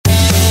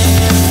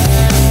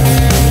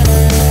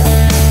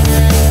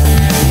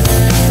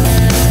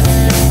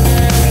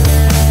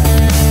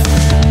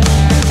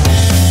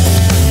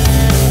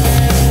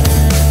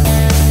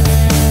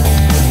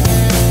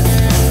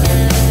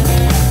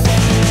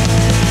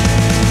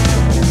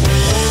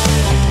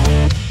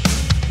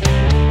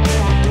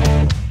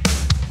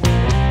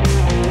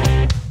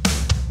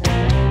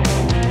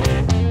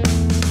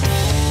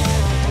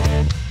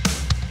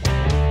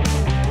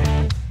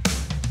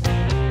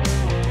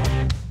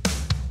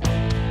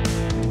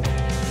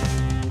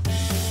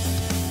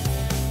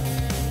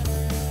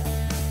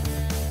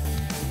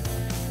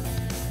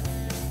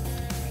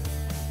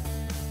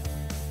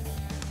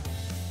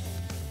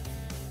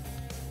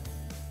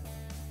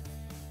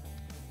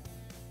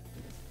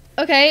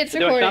Okay, it's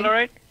recording. Do I sound all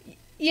right?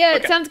 Yeah,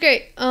 Okay. it sounds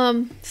great.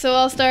 So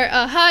I'll start.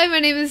 Hi, my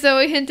name is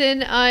Zoe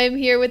Hinton. I'm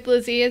here with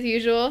Lizzy as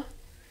usual.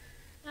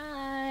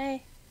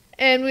 Hi.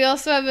 And we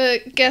also have a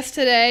guest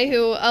today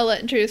who I'll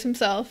let introduce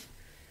himself.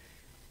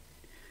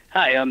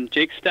 Hi, I'm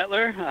Jake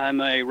Stetler.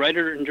 I'm a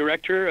writer and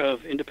director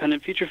of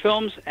independent feature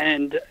films,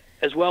 and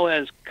as well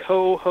as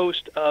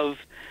co-host of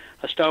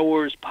a Star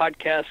Wars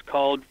podcast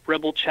called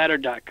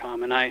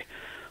RebelChatter.com, and I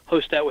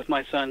host that with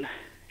my son,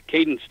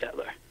 Caden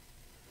Stetler.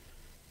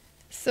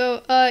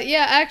 So,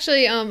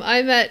 actually,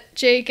 I met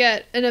Jake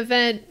at an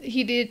event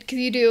he did, because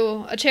you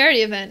do a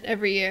charity event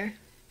every year.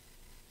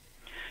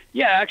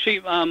 Yeah, actually,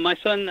 my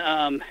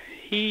son,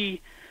 he's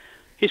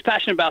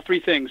passionate about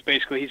three things,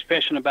 basically. He's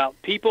passionate about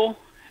people,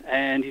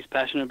 and he's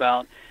passionate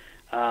about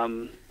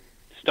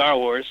Star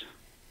Wars.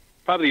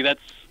 Probably that's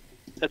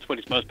what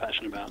he's most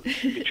passionate about,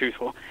 to be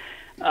truthful.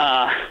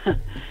 And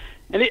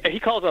he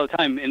calls all the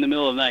time in the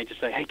middle of the night to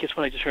say, hey, guess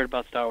what I just heard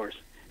about Star Wars?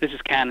 This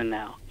is canon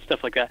now.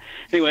 Stuff like that.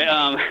 Anyway,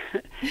 and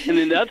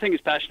then the other thing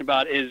he's passionate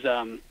about is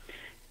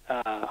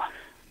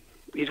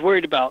he's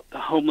worried about the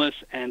homeless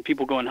and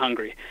people going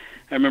hungry.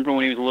 I remember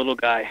when he was a little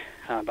guy,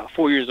 about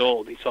 4 years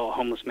old, he saw a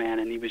homeless man,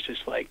 and he was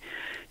just like,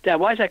 Dad,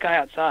 why is that guy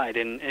outside?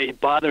 And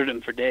it bothered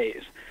him for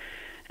days.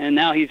 And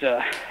now he's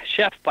a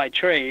chef by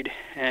trade,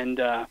 and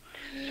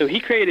so he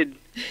created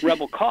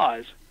Rebel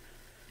Cause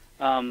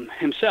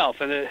himself,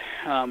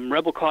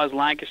 Rebel Cause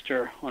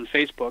Lancaster on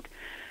Facebook,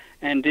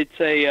 and it's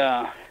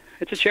a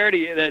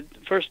charity that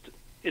first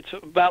it's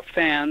about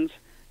fans,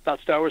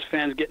 about Star Wars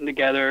fans getting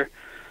together,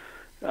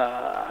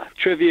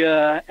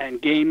 trivia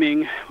and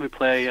gaming. We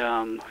play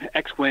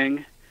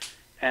X-Wing,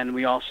 and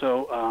we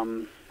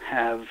also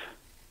have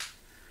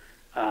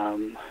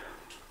some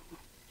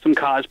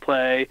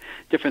cosplay,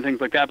 different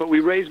things like that. But we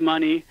raise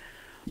money,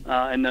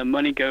 and the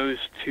money goes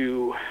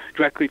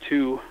directly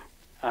to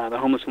the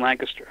homeless in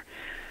Lancaster.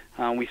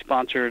 We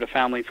sponsored a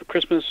family for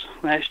Christmas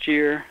last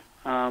year.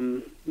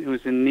 It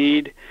was in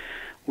need.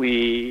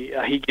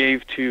 He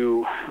gave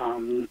to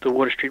the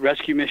Water Street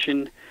Rescue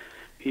Mission.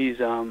 He's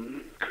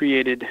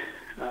created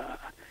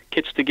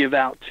kits to give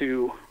out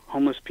to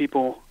homeless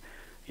people,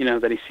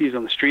 that he sees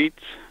on the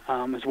streets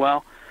as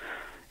well.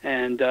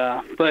 And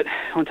but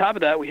on top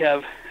of that, we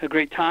have a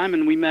great time,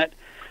 and we met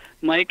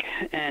Mike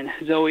and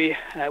Zoe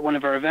at one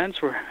of our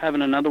events. We're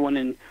having another one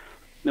in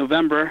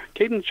November.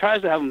 Caden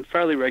tries to have them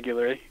fairly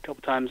regularly, a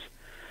couple times,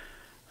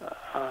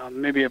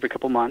 maybe every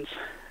couple months.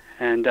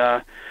 And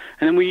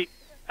then we,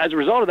 as a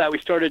result of that, we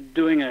started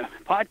doing a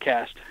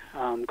podcast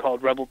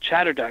called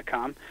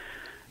RebelChatter.com,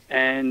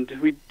 and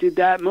we did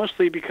that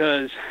mostly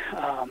because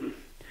I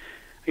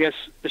guess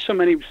there's so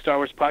many Star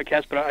Wars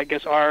podcasts, but I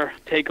guess our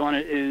take on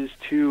it is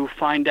to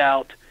find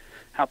out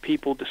how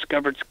people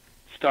discovered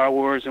Star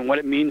Wars and what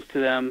it means to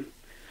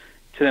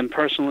them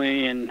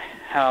personally, and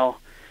how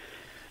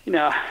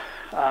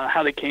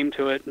how they came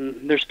to it,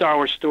 and their Star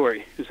Wars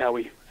story is how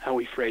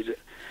we phrase it.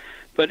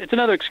 But it's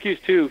another excuse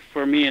too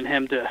for me and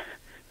him to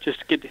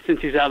just since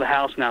he's out of the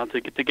house now,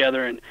 to get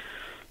together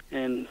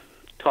and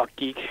talk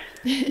geek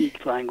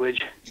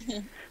language.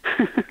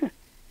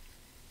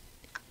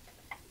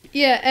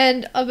 Yeah,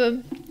 and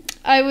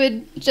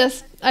I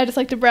just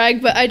like to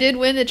brag, but I did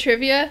win the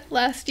trivia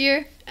last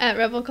year at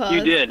Rebel Cause.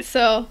 You did.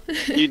 So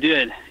You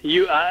did.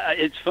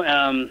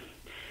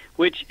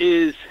 Which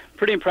is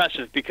pretty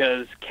impressive,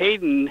 because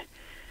Caden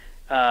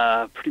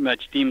pretty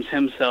much deems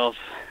himself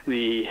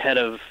the head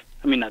of.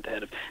 Not the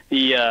head of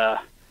the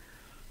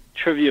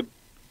trivia.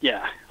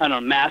 Yeah, I don't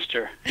know,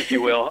 master, if you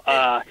will.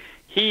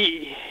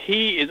 He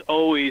is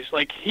always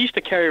he used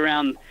to carry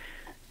around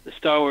the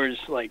Star Wars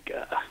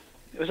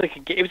it was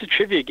a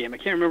trivia game. I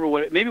can't remember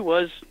what maybe it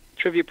was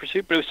Trivia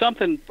Pursuit, but it was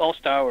something all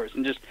Star Wars,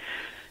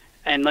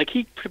 and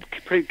he could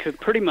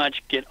pretty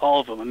much get all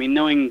of them.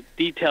 Knowing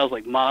details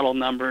like model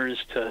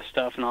numbers to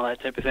stuff and all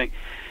that type of thing.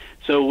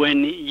 So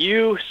when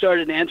you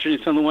started answering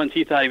some of the ones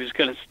he thought he was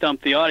going to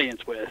stump the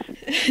audience with,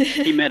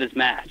 he met his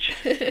match.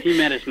 He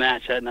met his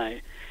match that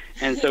night.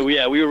 And so,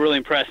 yeah, we were really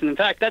impressed. And, in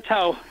fact, that's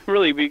how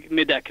really we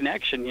made that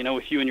connection,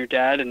 with you and your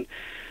dad, and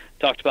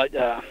talked about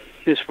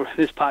this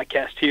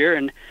podcast here,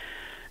 and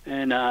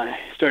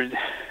started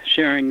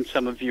sharing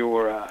some of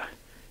your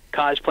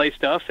cosplay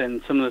stuff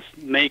and some of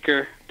this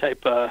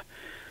maker-type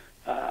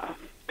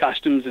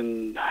costumes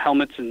and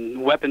helmets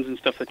and weapons and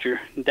stuff that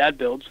your dad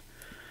builds.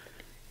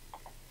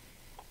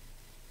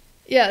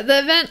 yeah, the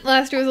event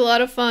last year was a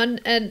lot of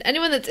fun, and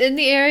anyone that's in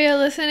the area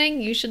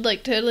listening, you should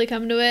totally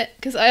come to it,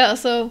 because I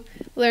also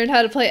learned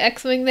how to play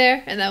X-Wing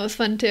there, and that was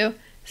fun too.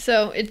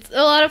 So it's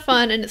a lot of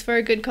fun, and it's for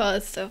a good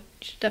cause, so you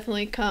should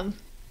definitely come.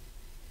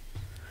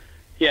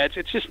 Yeah,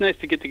 it's just nice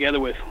to get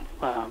together with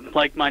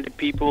like-minded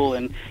people,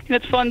 and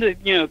it's fun to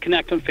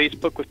connect on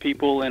Facebook with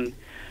people. And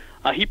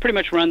he pretty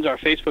much runs our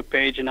Facebook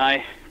page, and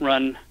I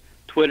run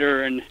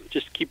Twitter and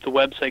just keep the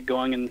website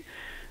going. And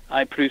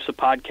I produce a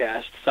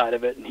podcast side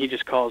of it, and he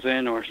just calls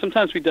in, or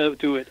sometimes we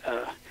do it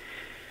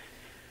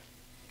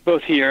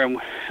both here,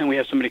 and we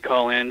have somebody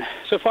call in.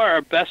 So far,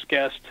 our best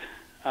guest,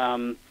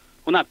 well,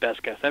 not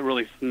best guest, that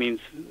really means,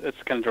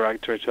 that's kind of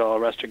derogatory to all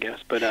the rest of our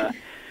guests, but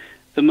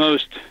the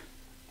most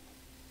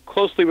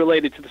closely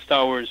related to the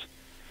Star Wars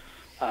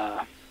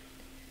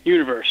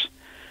universe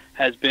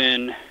has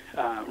been,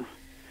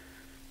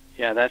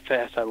 that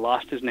fast I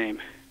lost his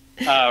name.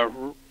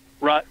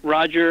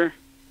 Roger.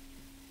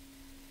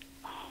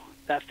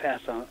 That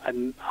fast,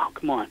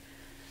 come on.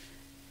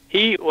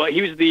 He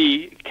was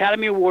the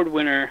Academy Award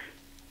winner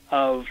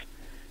of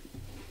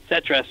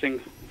set dressing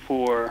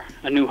for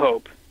A New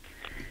Hope,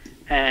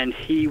 and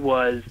he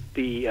was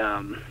the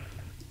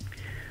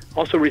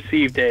also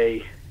received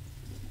a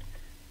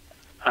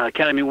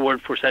Academy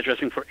Award for set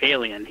dressing for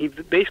Alien. He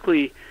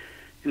basically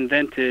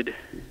invented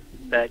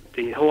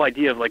the whole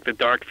idea of like the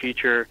dark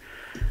future,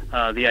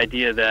 the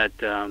idea that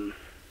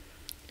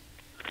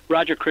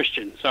Robert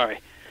Christian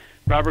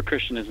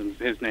is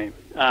his name,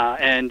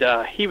 and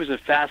he was a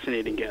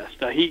fascinating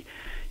guest.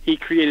 He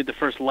created the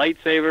first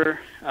lightsaber.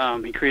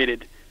 He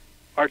created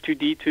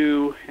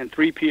R2-D2 and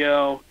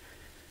 3PO.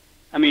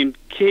 I mean,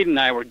 Cade and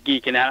I were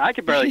geeking out. I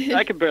could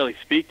barely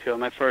speak to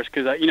him at first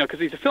because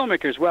he's a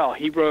filmmaker as well.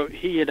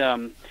 He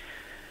had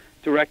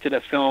directed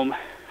a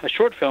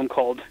short film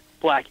called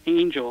Black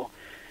Angel,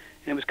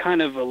 and it was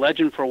kind of a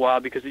legend for a while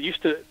because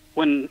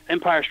when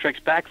Empire Strikes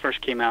Back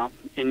first came out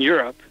in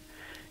Europe,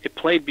 it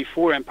played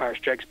before Empire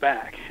Strikes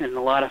Back, and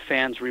a lot of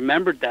fans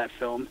remembered that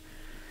film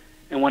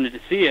and wanted to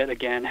see it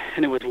again,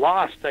 and it was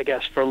lost, I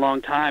guess, for a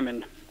long time,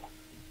 and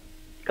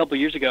a couple of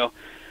years ago,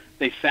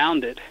 they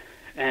found it,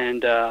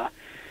 and,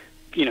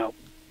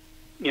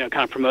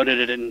 kind of promoted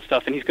it and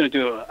stuff, and he's going to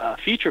do a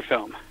feature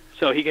film.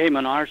 So he came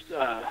on our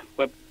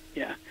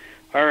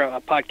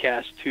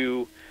podcast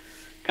to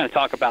kind of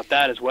talk about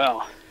that as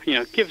well.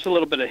 Give us a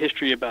little bit of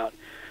history about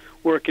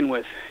working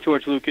with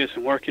George Lucas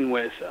and working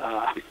with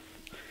not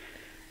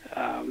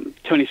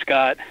Tony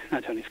Scott,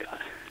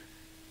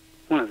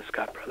 one of the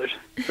Scott brothers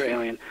for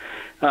Alien,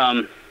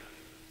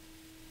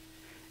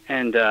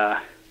 and it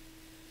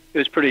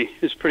was pretty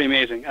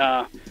amazing.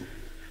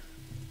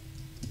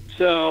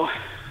 So,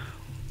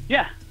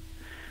 yeah,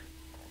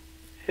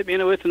 hit me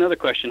with another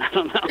question. I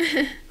don't know.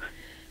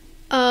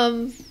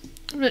 I'm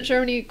not sure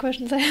how many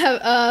questions I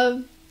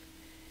have.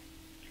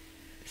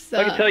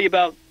 I can tell you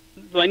about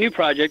my new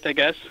project, I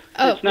guess.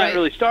 Oh, it's not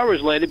really Star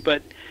Wars related,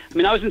 but I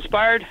mean, I was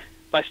inspired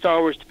by Star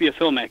Wars to be a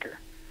filmmaker.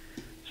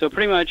 So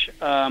pretty much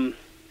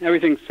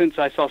everything since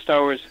I saw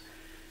Star Wars,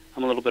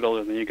 I'm a little bit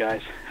older than you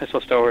guys. I saw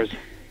Star Wars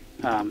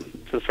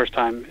for the first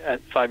time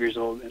at 5 years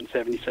old in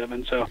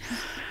 '77. So,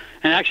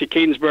 and actually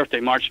Caden's birthday,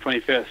 March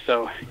 25th.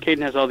 So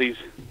Caden has all these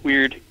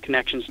weird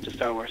connections to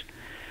Star Wars.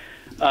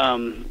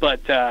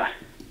 But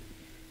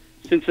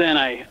since then,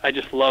 I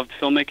just loved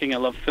filmmaking. I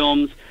love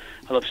films.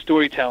 I love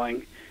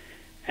storytelling,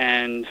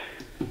 and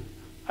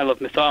I love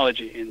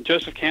mythology. And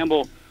Joseph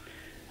Campbell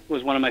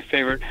was one of my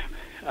favorite.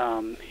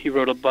 He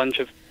wrote a bunch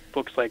of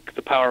books like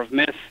The Power of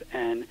Myth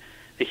and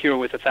The Hero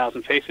with a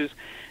Thousand Faces.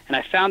 And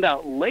I found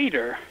out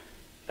later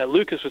that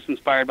Lucas was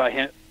inspired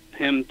by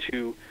him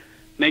to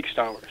make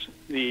Star Wars,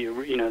 the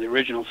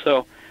original.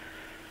 So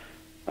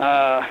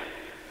around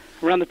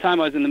the time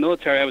I was in the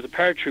military, I was a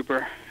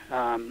paratrooper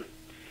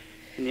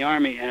in the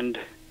Army, and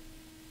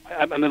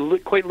I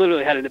quite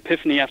literally had an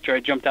epiphany after I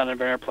jumped out of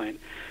an airplane.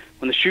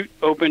 When the chute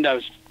opened, I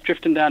was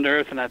drifting down to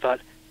earth, and I thought,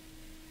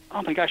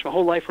 oh my gosh, my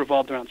whole life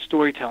revolved around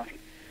storytelling.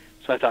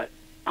 So I thought,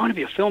 I want to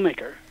be a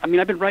filmmaker. I mean,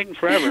 I've been writing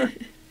forever. I'm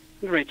going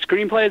to write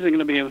screenplays. I'm going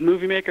to be a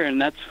movie maker,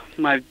 and that's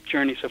my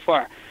journey so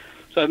far.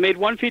 So I've made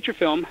one feature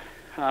film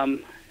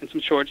and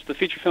some shorts. The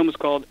feature film is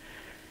called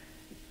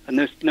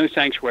No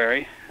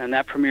Sanctuary, and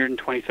that premiered in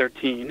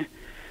 2013.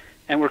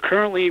 And we're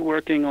currently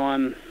working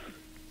on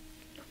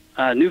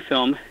a new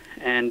film,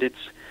 and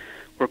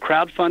we're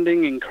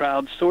crowdfunding and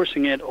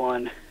crowdsourcing it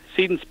on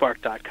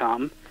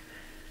seedandspark.com.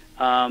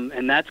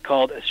 And that's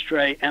called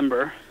Astray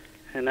Ember,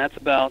 and that's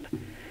about,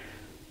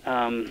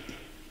 it's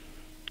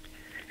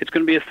going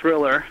to be a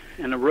thriller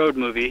and a road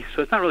movie,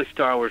 so it's not really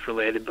Star Wars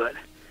related, but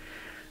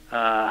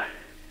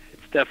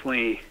it's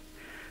definitely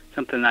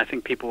something I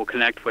think people will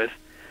connect with.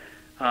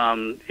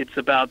 It's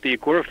about the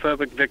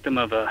agoraphobic victim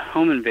of a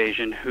home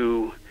invasion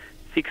who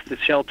seeks the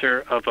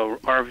shelter of a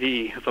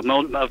RV, of a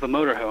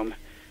motorhome,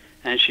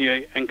 and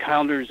she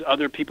encounters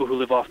other people who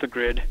live off the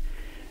grid.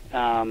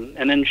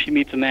 And then she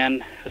meets a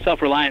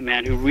self-reliant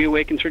man who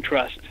reawakens her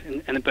trust,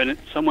 but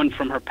someone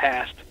from her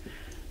past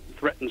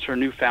threatens her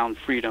newfound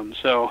freedom.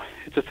 So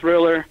it's a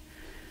thriller.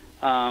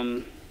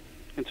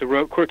 It's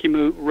a quirky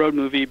road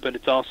movie, but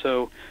it's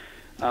also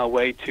a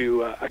way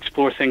to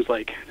explore things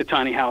like the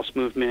tiny house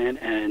movement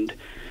and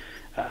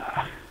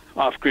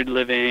off-grid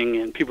living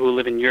and people who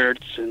live in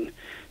yurts and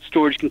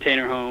storage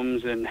container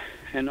homes and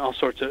all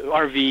sorts of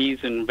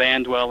RVs and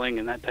van dwelling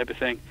and that type of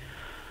thing.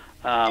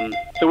 So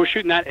we're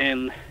shooting that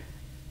in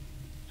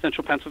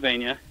Central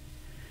Pennsylvania,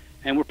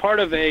 and we're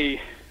crowdfunding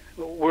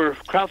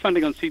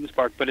on Seed and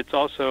Spark, but it's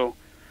also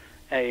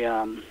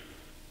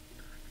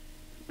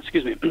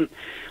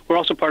we're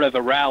also part of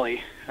a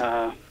rally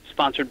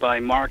sponsored by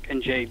Mark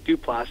and Jay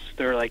Duplass.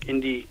 They're like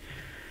indie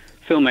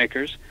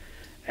filmmakers,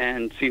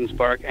 and Seed and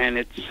Spark, and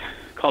it's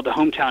called the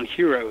Hometown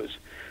Heroes.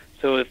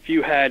 So if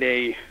you had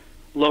a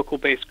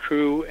local-based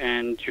crew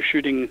and you're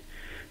shooting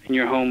in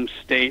your home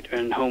state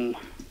and home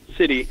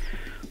city,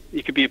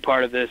 you could be a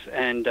part of this.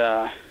 And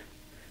so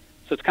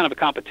it's kind of a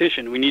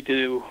competition. We need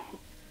to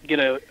get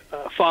a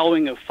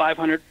following of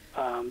 500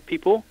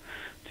 people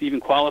to even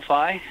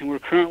qualify, and we're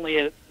currently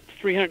at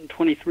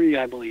 323,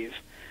 I believe.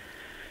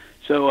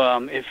 So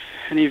if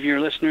any of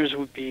your listeners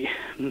would be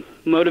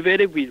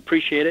motivated, we'd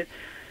appreciate it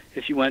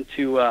if you went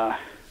to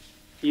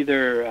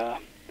either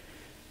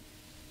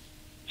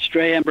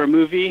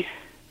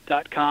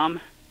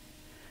strayembermovie.com,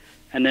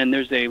 and then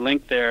there's a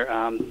link there,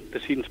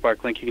 the Seed and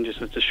Spark link.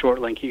 It's a short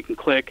link you can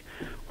click,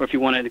 or if you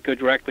wanted to go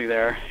directly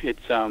there,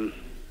 it's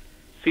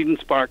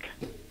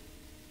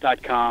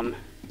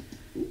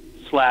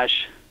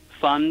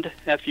seedandSpark.com/fund,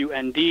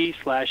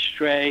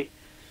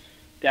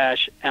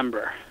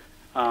 FUND/stray-ember.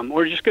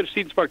 Or just go to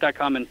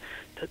seedandspark.com and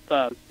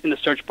in the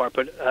search bar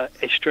put a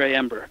stray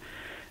ember.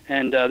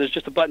 And there's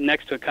just a button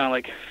next to it, kind of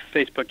like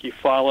Facebook. You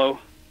follow,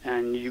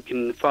 and you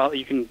can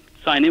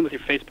sign in with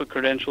your Facebook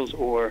credentials,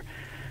 or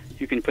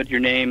you can put your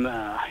name,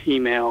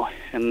 email,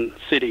 and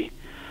city,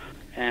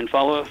 and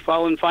follow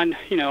and find,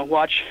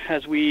 watch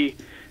as we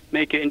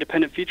make an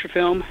independent feature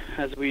film,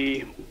 as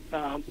we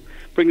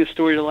bring the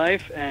story to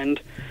life.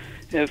 And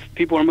if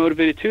people are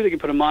motivated too, they can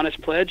put a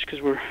modest pledge,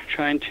 because we're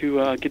trying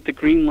to get the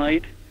green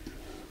light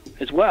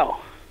as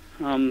well.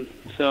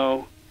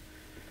 So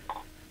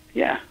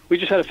yeah, we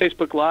just had a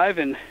Facebook Live,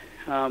 and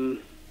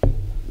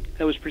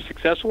that was pretty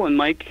successful, and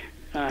Mike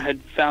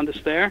had found us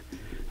there.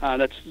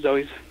 That's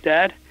Zoe's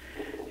dad,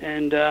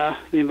 and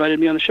he invited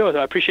me on the show, so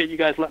I appreciate you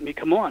guys letting me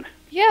come on.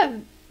 Yeah,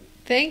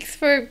 thanks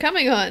for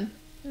coming on.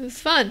 It was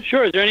fun.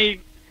 Sure. Is there any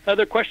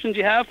other questions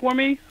you have for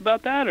me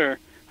about that, or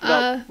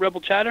about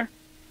Rebel Chatter?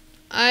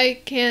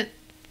 I can't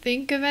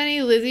think of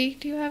any. Lizzie,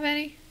 do you have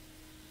any?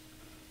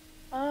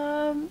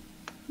 No,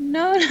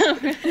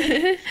 not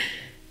really.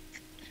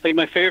 Like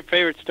my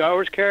favorite Star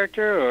Wars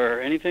character,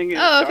 or anything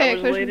Oh, okay, Star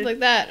Wars related? questions like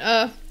that.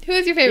 Who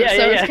is your favorite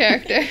Star Wars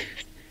character?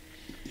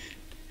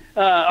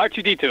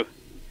 R2-D2.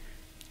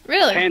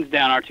 Really? Hands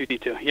down,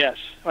 R2-D2. Yes,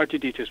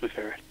 R2-D2 is my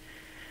favorite.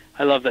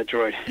 I love that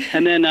droid.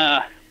 And then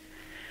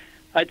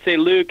I'd say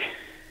Luke.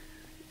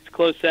 It's a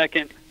close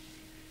second.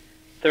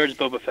 Third is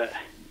Boba Fett.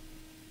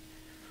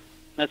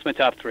 That's my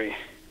top three.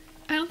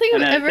 I don't think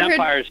I've ever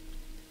heard.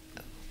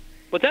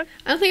 What's that?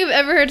 I don't think I've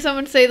ever heard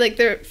someone say like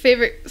their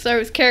favorite Star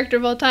Wars character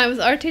of all time was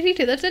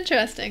R2-D2. That's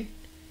interesting.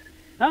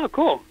 Oh,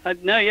 cool. I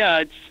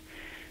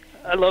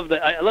love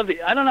that. I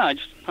don't know.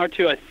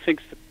 R2, I think,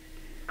 is the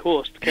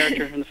coolest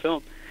character in the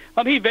film.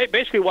 He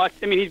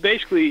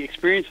basically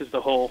experiences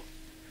the whole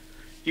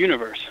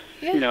universe,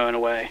 in a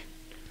way.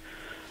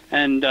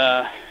 And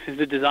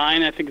the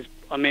design, I think, is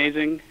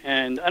amazing.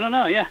 And I don't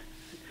know,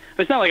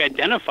 it's not like I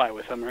identify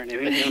with him or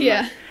anything.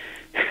 Yeah.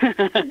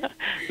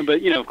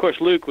 But, of course,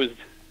 Luke was...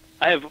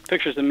 I have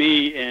pictures of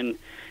me in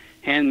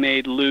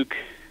handmade Luke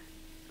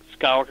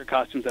Skywalker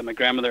costumes that my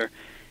grandmother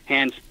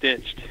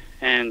hand-stitched.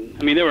 And,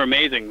 they were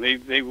amazing.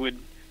 They would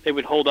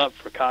hold up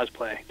for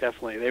cosplay,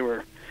 definitely. They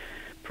were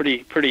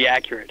pretty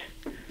accurate.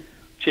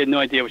 She had no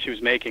idea what she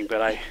was making,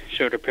 but I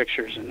showed her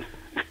pictures. And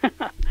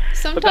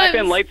Sometimes... But back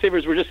then,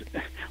 lightsabers were just...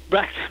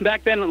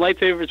 Back then,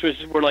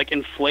 lightsabers were like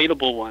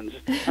inflatable ones.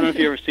 I don't know if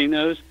you've ever seen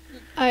those.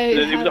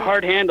 It was a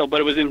hard handle, but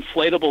it was an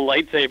inflatable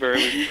lightsaber.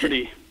 It was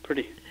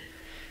pretty...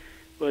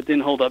 Well, it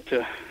didn't hold up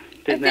to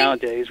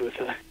nowadays with...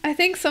 I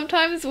think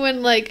sometimes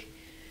when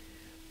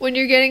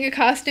you're getting a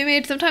costume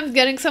made, sometimes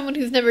getting someone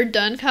who's never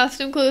done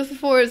costume clothes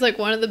before is like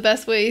one of the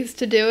best ways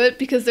to do it,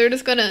 because they're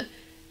just gonna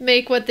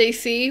make what they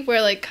see,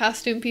 where like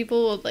costume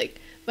people will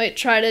might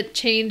try to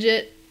change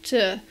it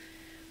to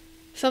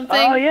something.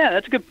 Oh yeah,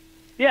 that's a good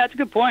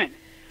point.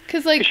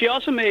 Because she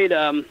also made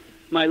I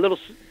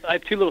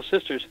have two little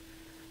sisters.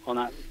 Well,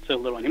 not so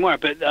little anymore,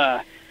 but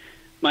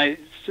my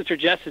sister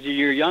Jess is a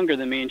year younger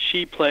than me, and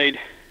she played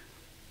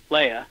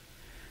Leia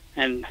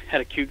and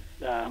had a cute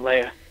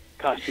Leia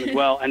costume as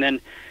well. And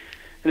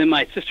then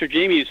my sister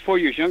Jamie is 4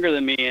 years younger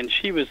than me, and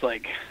she was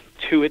like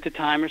 2 at the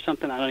time or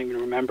something. I don't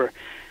even remember.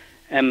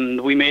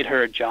 And we made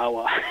her a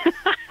Jawa.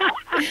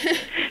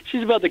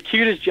 She's about the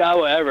cutest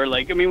Jawa ever.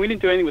 We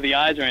didn't do anything with the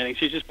eyes or anything.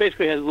 She just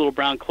basically has a little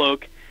brown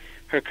cloak,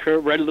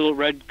 her little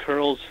red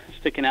curls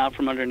sticking out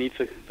from underneath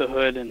the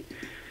hood, and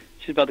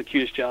she's about the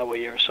cutest Jawa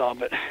you ever saw.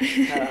 But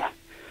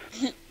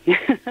so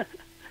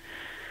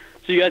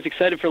you guys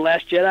excited for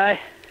Last Jedi?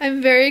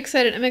 I'm very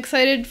excited. I'm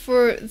excited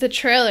for the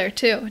trailer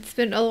too. It's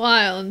been a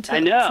while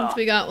since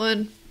we got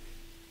one.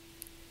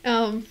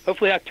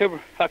 Hopefully October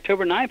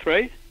 9th,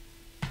 right?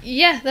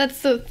 Yeah,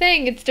 that's the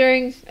thing. It's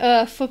during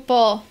a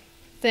football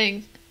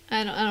thing.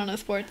 I don't know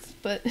sports,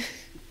 but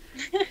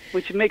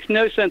which makes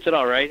no sense at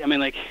all, right?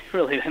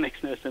 Really, that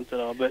makes no sense at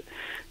all. But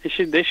they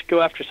should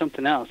go after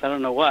something else. I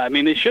don't know why.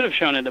 They should have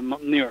shown it at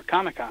New York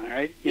Comic Con,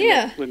 right?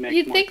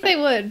 You'd think they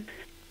would.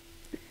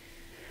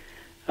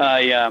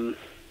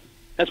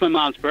 That's my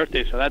mom's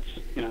birthday, so that's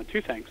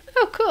 2 things.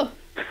 Oh, cool.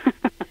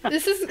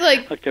 This is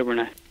October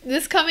 9th.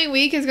 This coming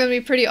week is going to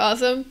be pretty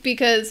awesome,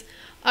 because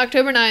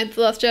October 9th,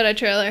 the Last Jedi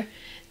trailer,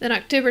 Then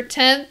October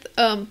 10th,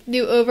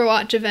 new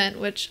Overwatch event,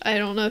 which I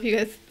don't know if you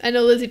guys... I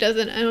know Lizzie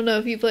doesn't. I don't know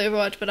if you play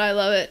Overwatch, but I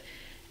love it.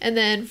 And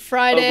then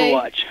Friday...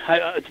 Overwatch.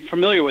 I'm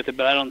familiar with it,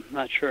 but I'm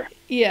not sure.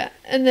 Yeah.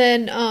 And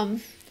then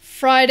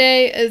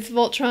Friday is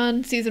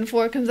Voltron Season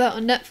 4 comes out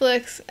on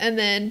Netflix. And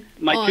then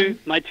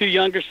my two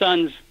younger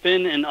sons,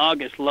 Finn and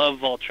August, love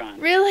Voltron.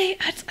 Really?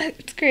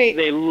 It's great.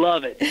 They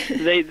love it.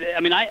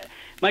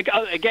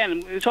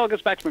 Again, this all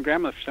goes back to my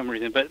grandmother for some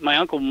reason, but my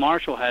Uncle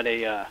Marshall had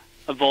a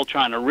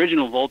Voltron,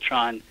 original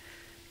Voltron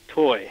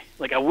toy.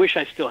 Like, I wish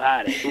I still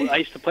had it. I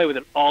used to play with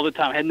it all the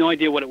time. I had no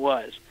idea what it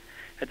was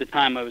at the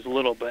time. I was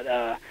little, but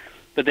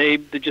they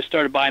just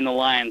started buying the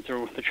lines.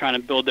 They're trying to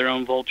build their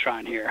own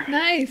Voltron here.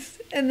 Nice.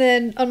 And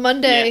then on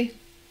Monday,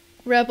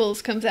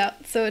 Rebels comes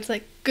out, so it's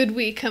like good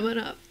week coming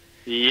up.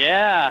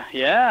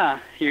 Yeah.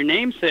 Your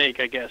namesake,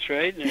 I guess,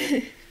 right?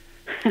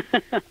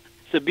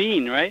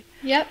 Sabine, right?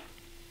 Yep.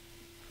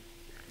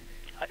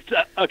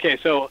 Okay,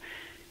 so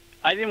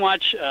I didn't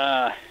watch.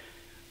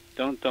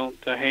 Don't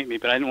hate me,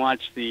 but I didn't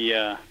watch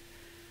the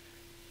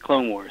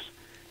Clone Wars.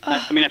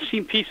 I mean, I've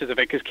seen pieces of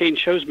it because Caden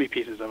shows me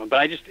pieces of it, but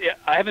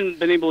I haven't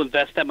been able to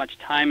invest that much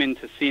time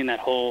into seeing that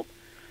whole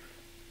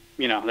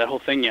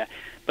thing yet.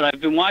 But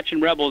I've been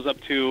watching Rebels up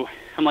to,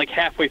 I'm like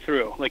halfway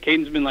through. Like,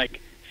 Caden's been like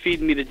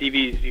feeding me the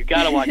DVDs. You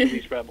got to watch at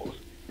least Rebels.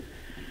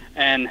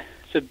 And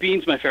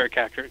Sabine's my favorite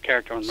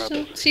character on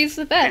Rebels. She's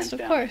the best,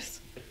 of course.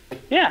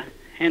 Yeah,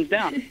 hands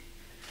down.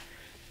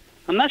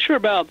 I'm not sure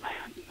about,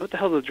 what the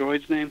hell's the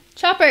droid's name?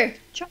 Chopper,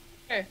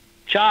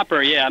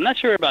 yeah. I'm not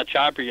sure about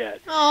Chopper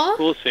yet. Aww.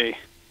 We'll see.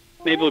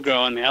 Maybe it'll grow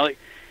on me. I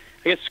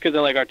guess it's because I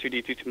like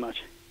R2-D2 too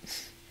much.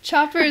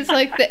 Chopper is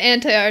like the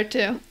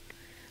anti-R2.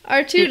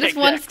 R2 just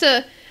wants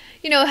to,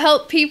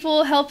 help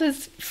people, help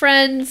his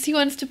friends. He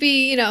wants to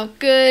be,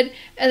 good.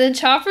 And then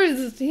Chopper,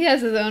 he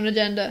has his own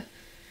agenda.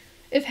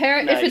 If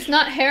it's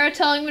not Hera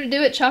telling him to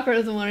do it, Chopper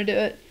doesn't want to do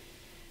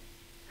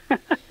it.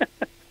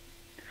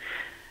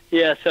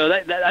 Yeah, so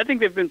I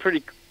think they've been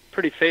pretty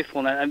faithful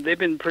in that. They've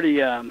been pretty.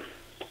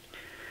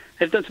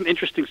 They've done some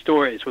interesting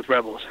stories with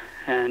Rebels,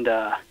 and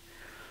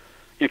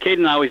Kate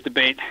and I always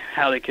debate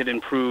how they could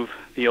improve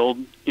the old,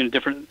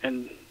 different,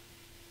 and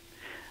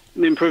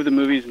improve the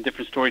movies in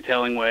different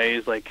storytelling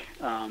ways, like,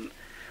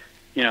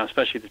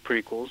 especially the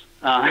prequels.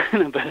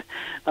 But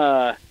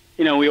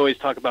we always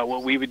talk about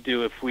what we would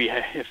do if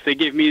they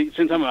gave me,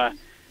 since I'm a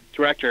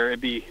director,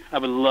 I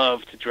would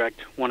love to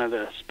direct one of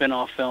the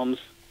spin-off films,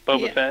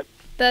 Boba Fett.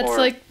 That's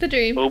like the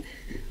dream.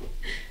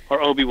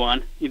 Or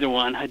Obi-Wan, either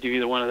one. I'd do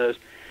either one of those,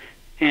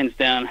 hands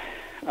down.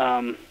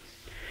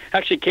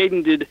 Actually,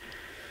 Caden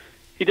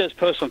he does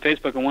posts on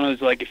Facebook, and one of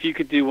those, like, if you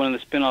could do one of the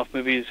spin-off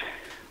movies,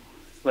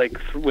 like,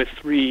 with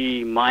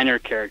 3 minor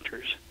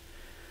characters,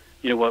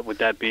 what would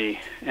that be?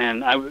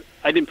 And I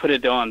didn't put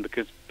it on,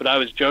 but I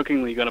was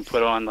jokingly going to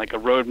put on, like, a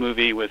road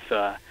movie with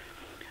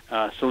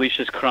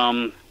Salacious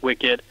Crumb,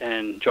 Wicket,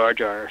 and Jar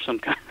Jar, or some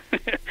kind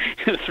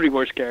of 3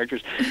 worst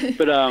characters.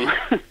 But,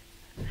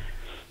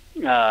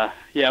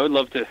 I would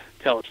love to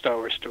tell a Star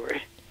Wars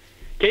story.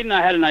 Kate and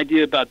I had an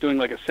idea about doing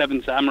like a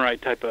Seven Samurai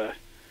type of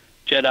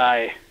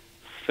Jedi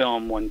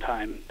film one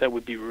time. That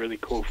would be really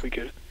cool if we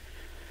could.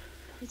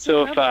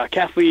 So if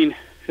Kathleen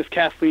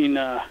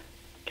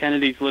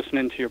Kennedy's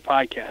listening to your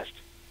podcast,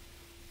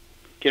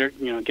 get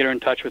her in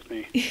touch with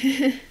me.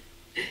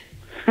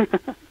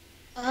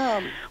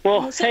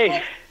 Well, so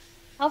hey,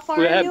 how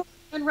far are you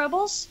on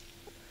Rebels?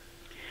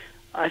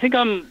 I think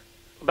I'm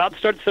about to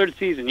start the 3rd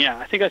season. Yeah,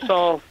 I think I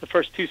saw the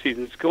first 2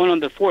 seasons. It's going on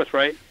the 4th,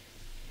 right?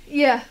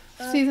 Yeah,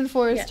 season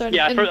 4 is starting.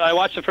 Yeah, I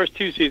watched the first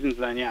 2 seasons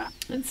then. Yeah.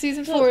 And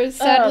season 4 is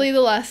sadly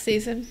the last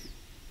season.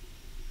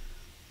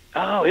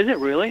 Oh, is it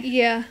really?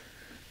 Yeah.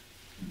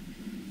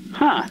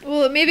 Huh.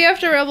 Well, maybe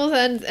after Rebels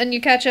ends and you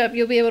catch up,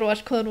 you'll be able to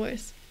watch Clone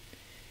Wars.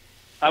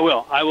 I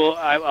will.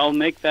 I'll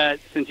make that,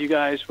 since you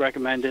guys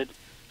recommend it,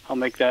 I'll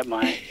make that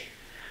my...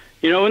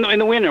 in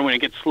the winter when it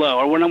gets slow,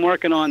 or when I'm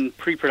working on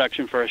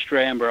pre-production for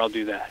Stray Ember, I'll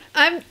do that.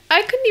 I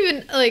couldn't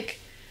even,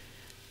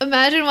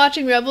 imagine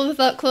watching Rebels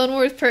without Clone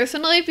Wars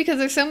personally, because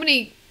there's so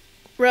many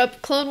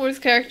Clone Wars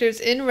characters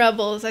in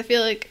Rebels, I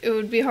feel like it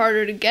would be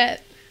harder to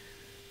get.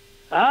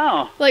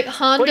 Oh. Like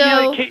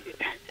Hondo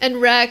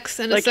and Rex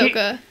and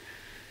Ahsoka.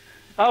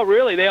 Oh,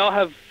 really? They all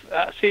have...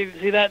 see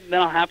that?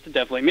 Then I'll have to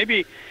definitely...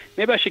 Maybe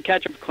I should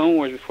catch up with Clone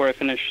Wars before I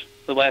finish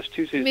the last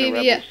 2 seasons of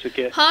Rebels. To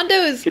get Hondo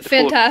is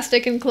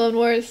fantastic in Clone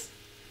Wars.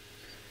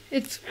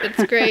 It's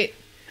great.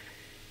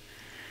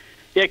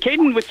 Yeah,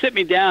 Caden would sit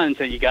me down and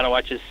say, you got to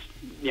watch this,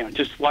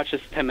 just watch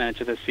this 10 minutes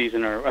of this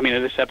season, of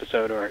this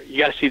episode, or you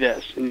got to see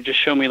this. And just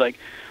show me, like,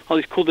 all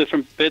these cool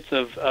different bits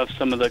of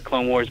some of the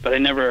Clone Wars, but I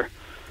never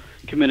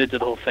committed to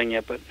the whole thing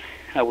yet, but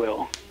I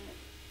will.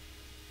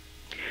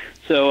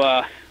 So,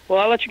 well,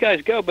 I'll let you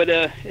guys go, but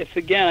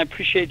again, I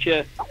appreciate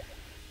you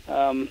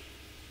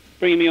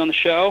bringing me on the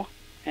show,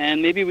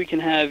 and maybe we can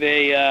have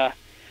a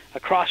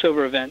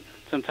crossover event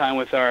sometime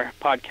with our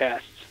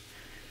podcasts.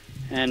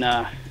 And,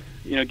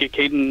 get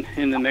Caden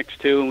in the mix,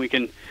 too, and we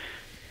can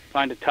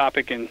find a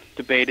topic and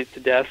debate it to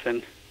death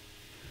and,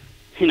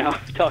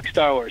 talk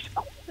Star Wars.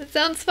 That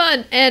sounds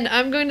fun. And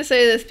I'm going to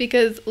say this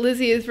because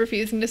Lizzie is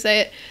refusing to say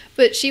it,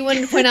 but she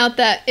wanted to point out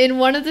that in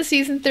one of the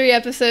season 3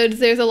 episodes,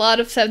 there's a lot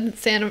of Seventh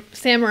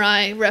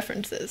Samurai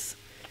references.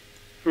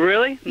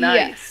 Really? Nice.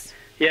 Yes.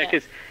 Yeah,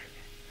 because,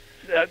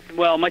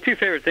 well, my two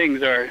favorite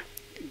things are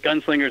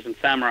gunslingers and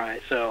samurai,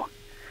 so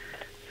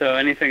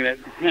anything that,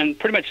 and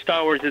pretty much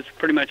Star Wars is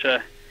pretty much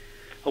a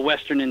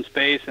Western in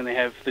space, and they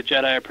have the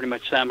Jedi are pretty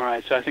much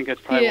samurai, so I think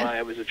that's probably why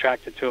I was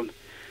attracted to them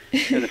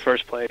in the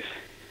first place.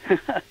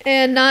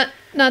 And not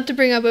to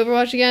bring up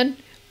Overwatch again,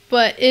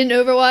 but in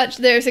Overwatch,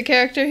 there's a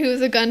character who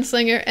is a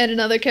gunslinger and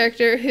another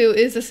character who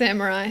is a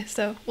samurai,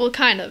 so, well,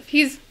 kind of.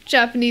 He's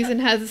Japanese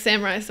and has a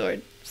samurai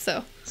sword,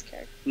 so.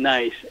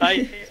 Nice.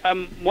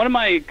 One of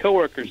my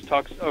coworkers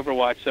talks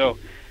Overwatch, so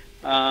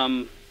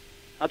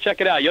I'll check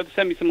it out. You'll have to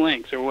send me some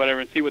links or whatever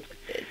and see what,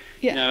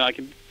 you know, I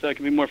can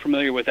be more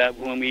familiar with that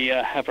when we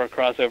have our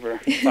crossover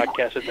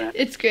podcast event.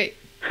 It's great.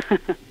 All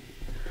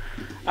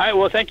right.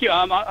 Well, thank you.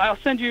 I'll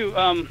send you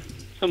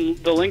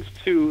the links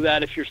to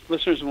that if your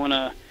listeners want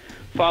to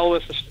follow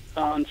us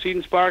on Seed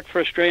and Spark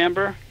for Stray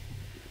Ember,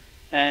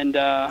 and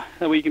that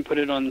way you can put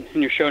it in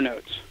your show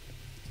notes.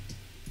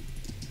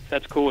 If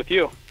that's cool with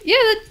you.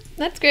 Yeah,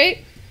 that's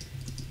great.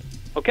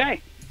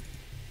 Okay.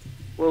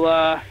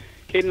 Well,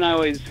 Kate and I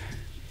always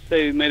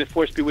say, "May the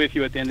force be with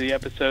you" at the end of the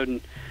episode, and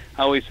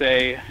I always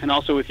say, "and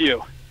also with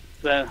you."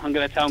 That's how I'm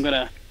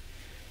gonna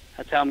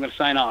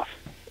sign off.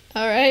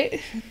 All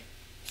right.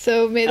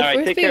 So may the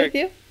force be with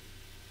you.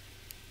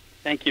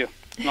 Thank you,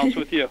 and also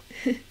with you.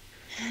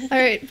 All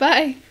right.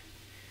 Bye.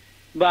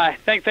 Bye.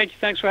 Thank you.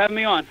 Thanks for having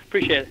me on.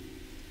 Appreciate it.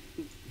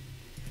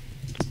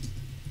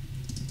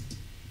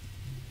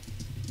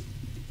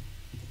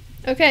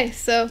 Okay,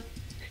 so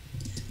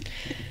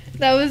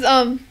that was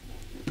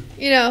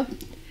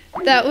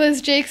that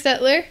was Jake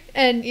Stetler,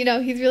 and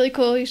he's really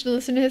cool. You should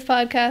listen to his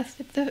podcast.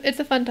 It's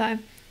a fun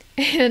time.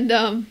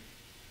 And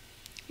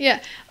yeah,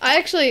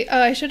 I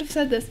should have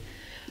said this,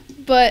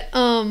 but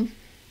I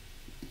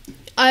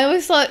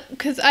always thought,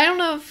 because I don't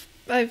know if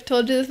I've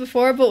told you this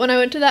before, but when I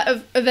went to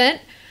that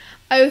event,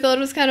 I thought it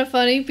was kind of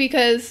funny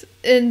because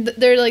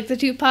they're like the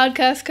two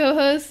podcast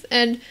co-hosts,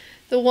 and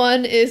the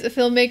one is a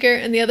filmmaker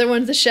and the other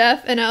one's a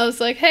chef, and I was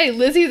like, hey,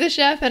 Lizzie's a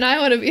chef and I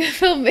want to be a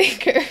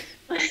filmmaker.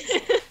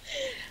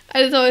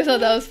 I just always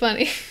thought that was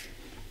funny.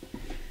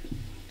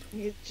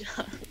 Good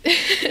job.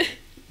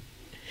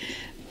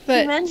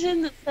 But he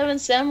mentioned the Seven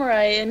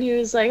Samurai, and he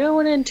was like, I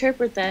want to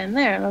interpret that in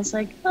there. And I was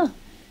like, oh,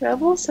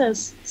 Rebel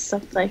says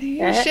stuff like you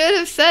that. should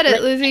have said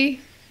it,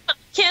 Lizzie.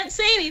 Can't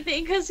say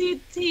anything because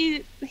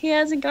he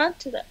hasn't got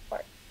to that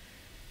part.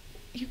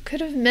 You could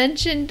have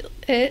mentioned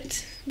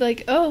it.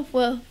 Like, oh,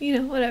 well,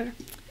 whatever.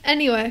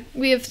 Anyway,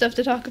 we have stuff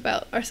to talk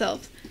about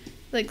ourselves.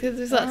 Like,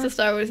 there's lots of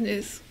Star Wars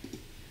news.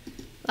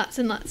 Lots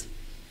and lots.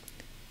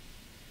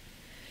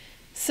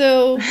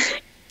 So,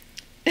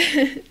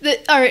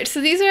 alright, so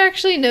these are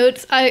actually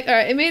notes.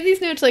 I made these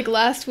notes, like,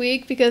 last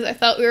week because I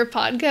thought we were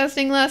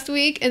podcasting last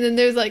week, and then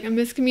there's, like, a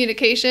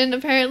miscommunication,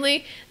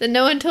 apparently, that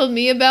no one told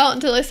me about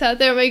until I sat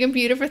there on my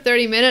computer for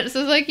 30 minutes. I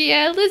was like,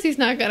 yeah, Lizzie's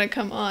not gonna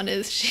come on,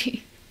 is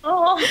she?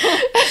 Oh.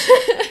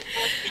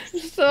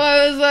 So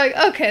I was like,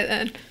 okay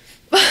then.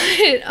 But,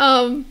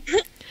 so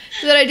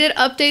that I did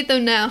update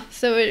them now,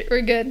 so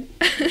we're good.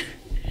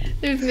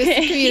 There's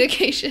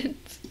miscommunications.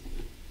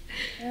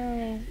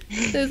 Oh.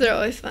 Those are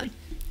always fun.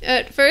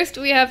 At first,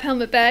 we have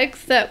helmet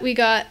bags that we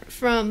got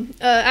from,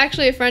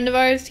 actually a friend of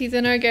ours. He's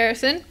in our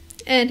garrison,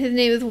 and his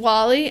name is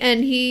Wally,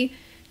 and he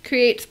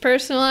creates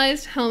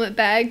personalized helmet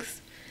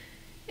bags.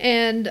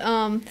 And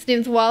his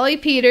name's Wally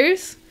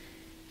Peters.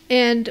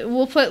 And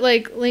we'll put,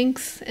 like,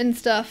 links and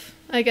stuff,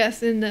 I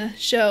guess, in the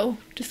show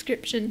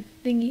description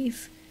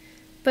thingies.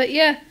 But,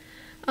 yeah,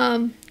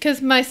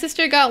 because my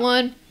sister got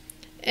one,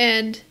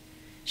 and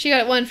she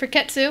got one for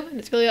Ketsu, and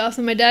it's really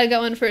awesome. My dad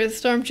got one for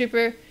his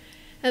Stormtrooper,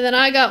 and then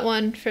I got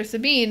one for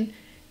Sabine,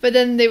 but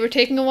then they were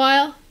taking a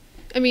while.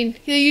 I mean,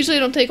 they usually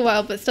don't take a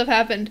while, but stuff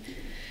happened.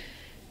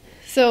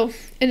 So,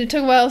 and it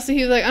took a while, so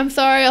he was like, I'm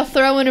sorry, I'll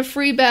throw in a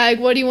free bag.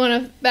 What do you want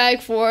a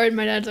bag for? And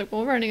my dad's like,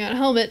 well, we're running out of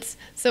helmets,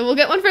 so we'll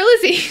get one for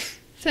Lizzie.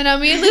 So now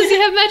me and Lizzie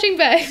have matching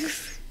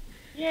bags.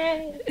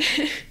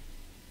 Yay.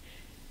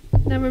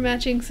 Now we're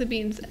matching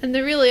Sabines, and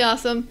they're really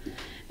awesome,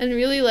 and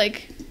really,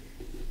 like,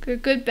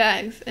 good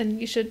bags, and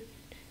you should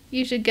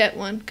get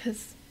one,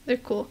 because they're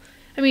cool.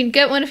 I mean,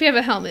 get one if you have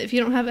a helmet. If you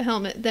don't have a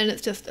helmet, then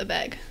it's just a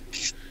bag.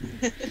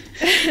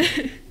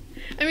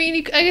 I mean,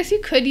 I guess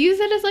you could use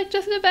it as, like,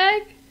 just a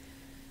bag,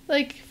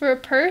 like, for a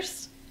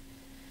purse,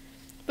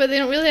 but they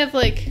don't really have,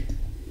 like,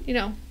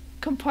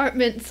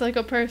 compartments like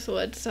a purse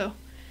would, so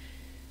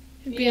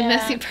it'd be a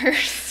messy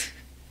purse.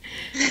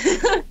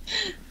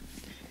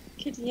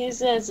 Could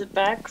use it as a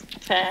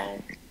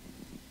backpack.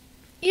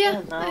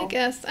 Yeah, I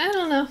guess. I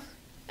don't know.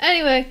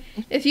 Anyway,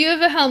 if you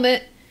have a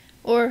helmet,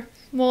 or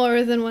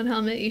more than one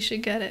helmet, you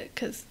should get it,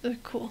 because they're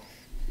cool.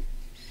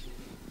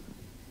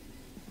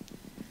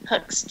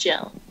 Hux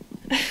gel.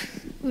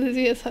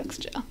 Lizzie has Hux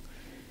gel.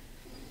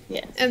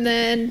 Yes. And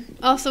then,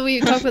 also we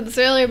talked about this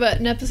earlier, but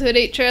an episode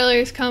 8 trailer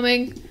is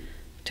coming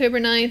October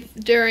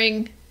 9th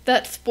during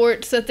that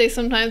sports that they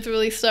sometimes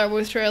release Star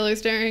Wars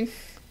trailers during.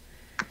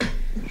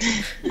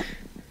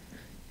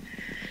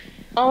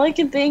 All I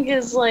can think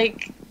is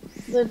like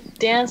the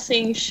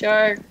dancing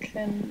shark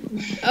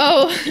and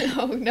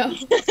Oh no.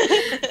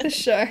 The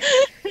shark.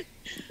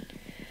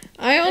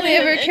 I only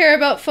ever care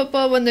about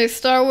football when there's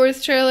Star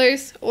Wars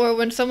trailers or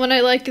when someone I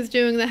like is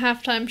doing the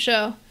halftime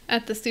show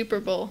at the Super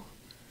Bowl.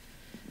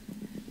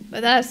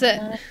 But that's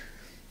it.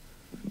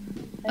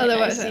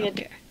 Otherwise, I don't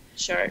care.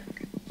 Shark.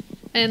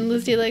 And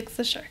Lizzie likes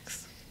the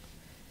sharks.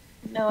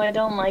 No, I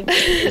don't like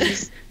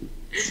it.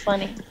 It's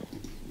funny.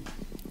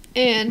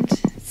 And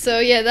so,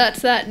 yeah,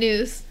 that's that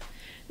news.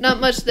 Not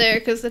much there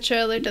because the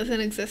trailer doesn't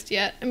exist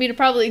yet. I mean, it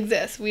probably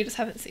exists. We just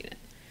haven't seen it.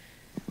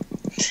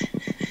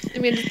 I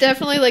mean, it's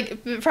definitely,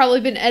 like, probably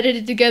been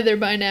edited together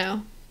by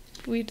now.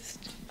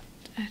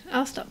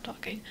 I'll stop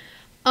talking.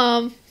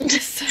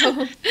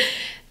 So,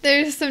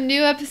 there's some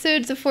new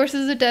episodes of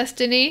Forces of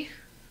Destiny.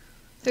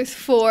 There's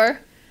 4.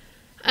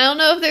 I don't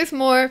know if there's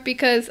more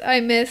because I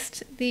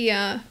missed the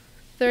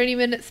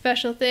 30-minute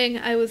special thing.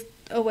 I was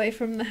away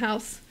from the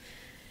house,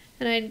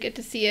 and I didn't get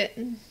to see it,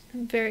 and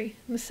I'm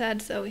a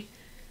sad Zoe.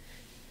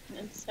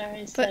 I'm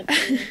sorry, but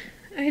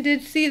I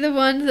did see the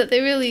ones that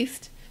they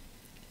released.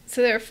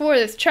 So there are 4.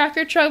 There's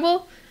Tracker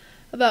Trouble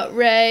about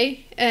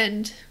Rey,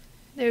 and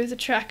there's a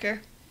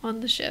tracker on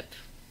the ship.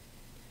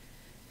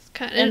 It's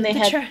kind of, and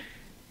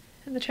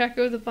the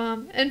tracker was a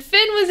bomb, and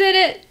Finn was in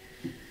it.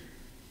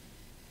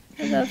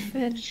 I love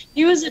Finn.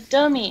 He was a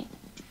dummy.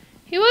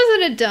 He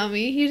wasn't a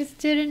dummy. He just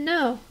didn't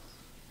know.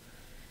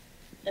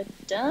 A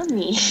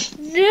dummy?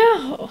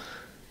 No.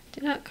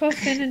 Do not call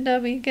Finn a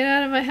dummy. Get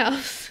out of my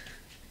house.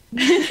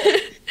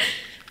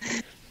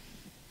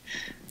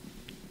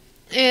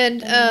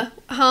 And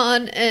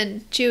Han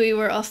and Chewie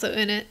were also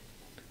in it.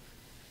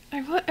 I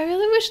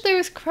really wish there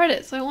was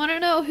credits. I want to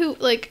know who,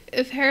 like,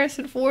 if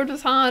Harrison Ford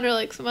was Han or,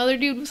 like, some other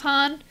dude was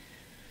Han.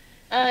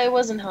 It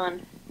wasn't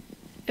Han.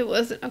 It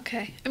wasn't?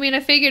 Okay. I mean, I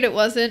figured it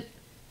wasn't,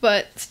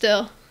 but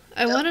still.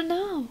 I want to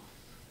know.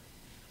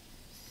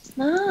 It's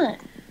not.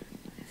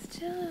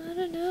 Still, I want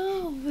to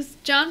know. Was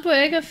John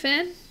Boyega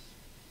Finn?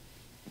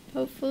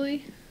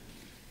 Hopefully.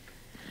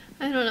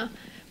 I don't know.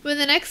 But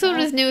the next one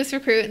is Newest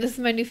Recruit, and this is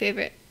my new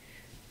favorite.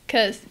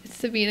 Because it's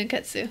Sabine and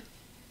Ketsu.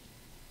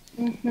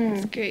 Mm-hmm.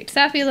 It's great.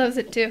 Safi loves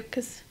it too,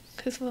 because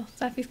well,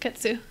 Safi's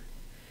Ketsu.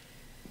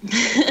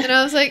 And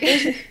I was like,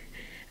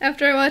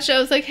 after I watched it, I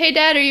was like, hey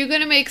Dad, are you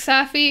going to make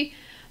Safi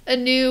a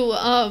new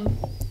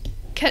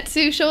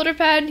Ketsu shoulder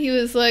pad? And he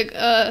was like,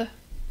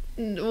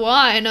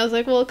 why? And I was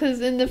like, well, because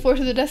in the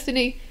Forces of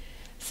Destiny,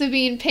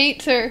 Sabine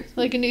paints her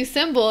like a new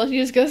symbol, and he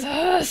just goes,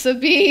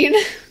 Sabine.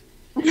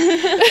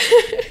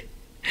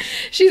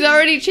 She's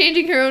already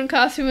changing her own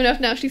costume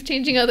enough now. She's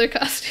changing other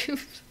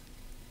costumes.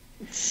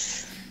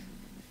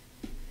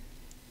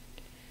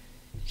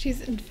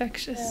 She's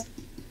infectious. Yeah.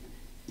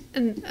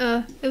 And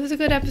it was a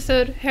good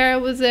episode. Hera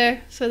was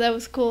there, so that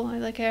was cool. I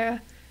like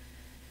Hera.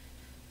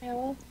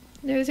 Hera?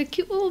 There was a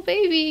cute little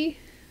baby.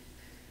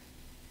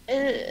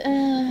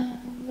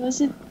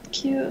 Was it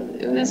cute?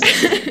 It was...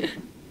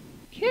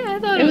 Yeah, I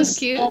thought it was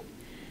cute.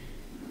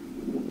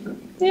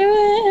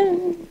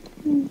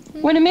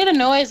 When it made a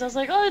noise, I was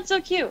like, oh, it's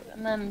so cute.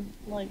 And then,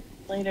 like,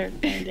 later,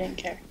 I didn't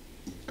care.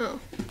 Oh,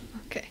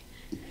 okay.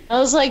 I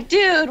was like,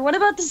 dude, what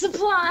about the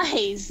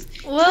supplies?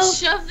 Well,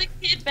 just shove the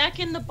kid back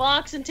in the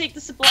box and take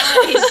the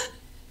supplies.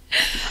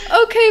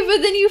 Okay,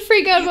 but then you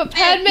freak out about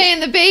Padme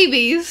and the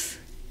babies.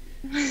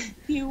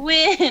 You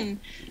win.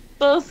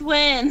 Both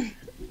win.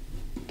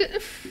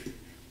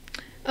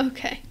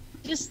 Okay.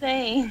 Just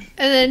saying.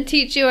 And then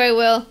Teach You I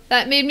Will.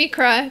 That made me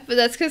cry, but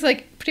that's because,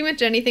 like, pretty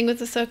much anything with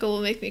Ahsoka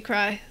will make me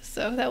cry.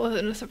 So that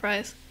wasn't a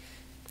surprise.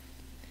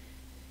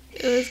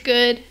 It was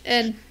good,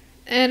 and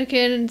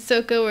Anakin and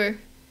Ahsoka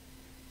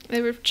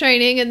were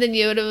training, and then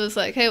Yoda was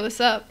like, hey,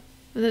 what's up?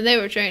 And then they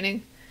were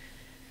training.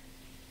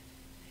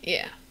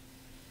 Yeah.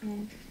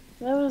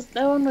 That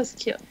one was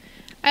cute.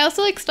 I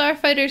also like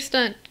Starfighter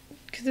Stunt,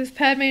 because it's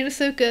Padme and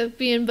Ahsoka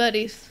being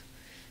buddies.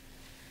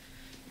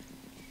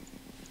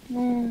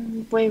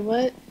 Wait,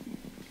 what?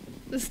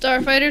 The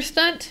Starfighter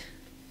Stunt?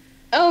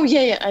 Oh,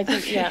 yeah, I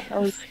think, Okay. yeah. I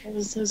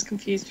was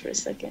confused for a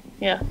second.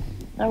 Yeah,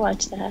 I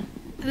watched that.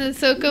 And then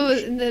Ahsoka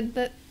was, and then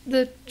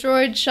the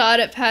droid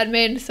shot at Padme,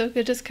 and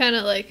Ahsoka just kind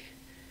of like,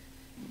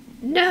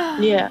 no!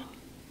 Yeah.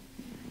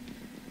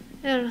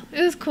 I don't know.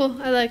 It was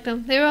cool. I liked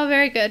them. They were all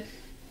very good.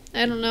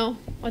 I don't know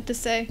what to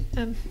say.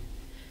 I'm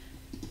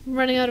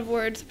running out of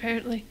words,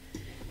 apparently.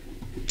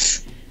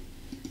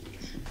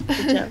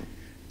 Good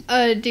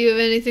job. Do you have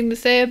anything to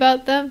say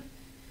about them?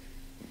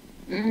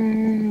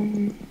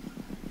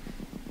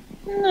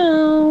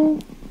 No.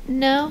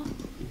 No?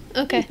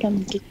 Okay.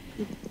 I'm good.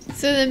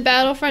 So then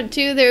Battlefront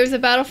 2, there was a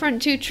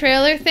Battlefront 2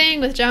 trailer thing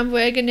with John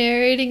Boyega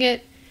narrating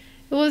it.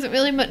 It wasn't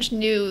really much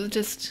new,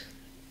 just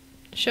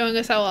showing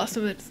us how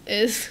awesome it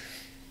is.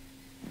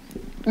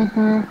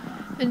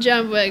 And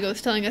John Boyega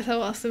was telling us how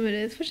awesome it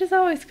is, which is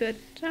always good.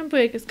 John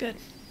Boyega's good.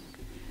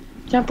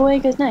 John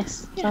Boyega's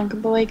nice. Yeah. John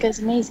Boyega's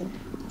amazing.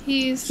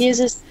 He's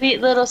a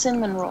sweet little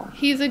cinnamon roll.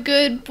 He's a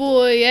good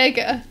boy,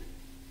 Ega.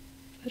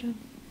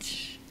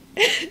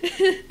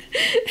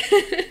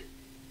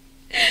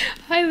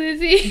 Hi,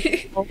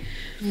 Lizzy.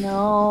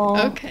 No.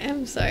 Okay,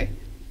 I'm sorry.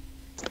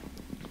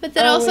 But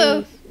then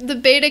also, the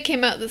beta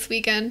came out this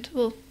weekend.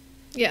 Well,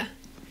 yeah.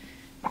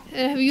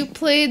 And have you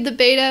played the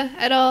beta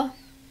at all?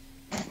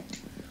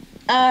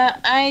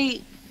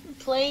 I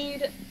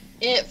played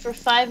it for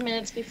 5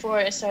 minutes before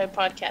I started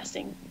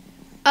podcasting.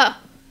 Oh.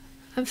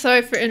 I'm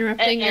sorry for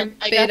interrupting your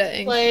I beta. got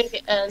to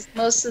play as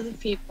most of the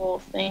people,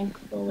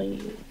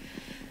 thankfully.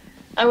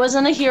 I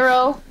wasn't a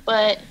hero,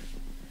 but...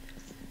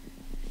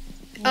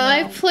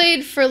 I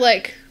played for,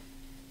 like,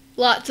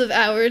 lots of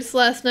hours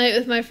last night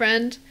with my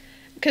friend.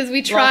 Because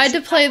we tried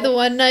to play the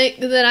one night,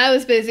 and then I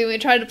was busy. We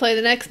tried to play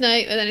the next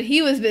night, and then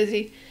he was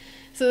busy.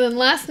 So then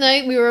last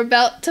night we were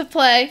about to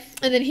play,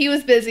 and then he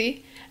was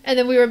busy. And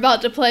then we were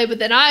about to play, but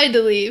then I had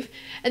to leave.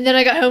 And then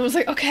I got home and was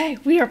like, okay,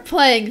 we are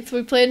playing. So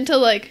we played until,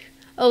 like,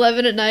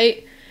 11 at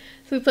night.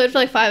 So we played for,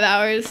 like, 5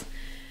 hours.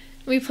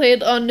 We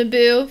played on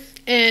Naboo,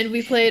 and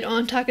we played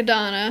on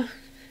Takadana,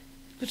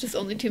 which is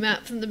only 2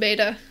 maps in the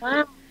beta.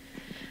 Wow.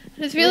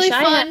 It was really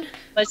fun.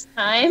 Much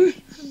time.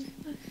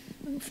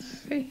 I'm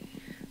sorry.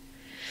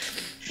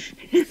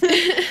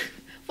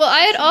 Well,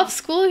 I had off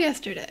school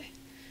yesterday.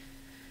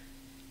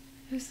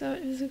 I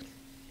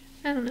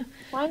don't know.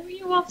 Why were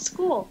you off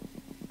school?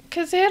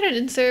 Because they had an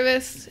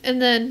in-service,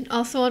 and then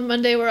also on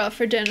Monday we're off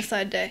for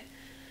Genocide Day.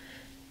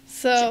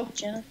 So,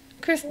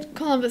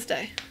 Columbus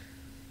Day.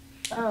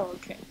 Oh,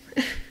 okay.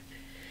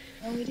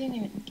 Oh, we didn't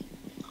even...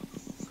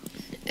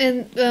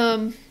 And,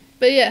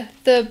 but yeah,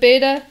 the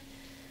beta,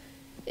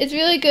 it's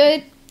really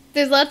good.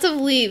 There's lots of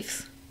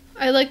leaves.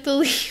 I like the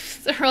leaves.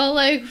 They're all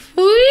like,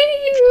 woo,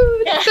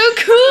 it's so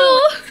cool.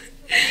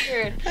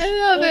 Weird. I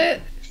love it.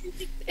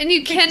 And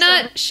you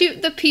cannot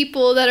shoot the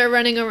people that are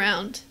running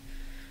around.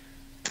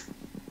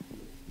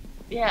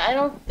 Yeah, I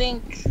don't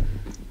think...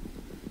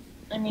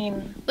 I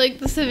mean... Like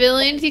the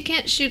civilians, you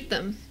can't shoot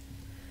them.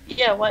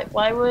 Yeah,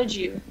 why would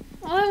you?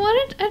 Well,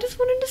 I just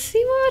wanted to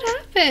see what would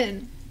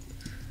happen.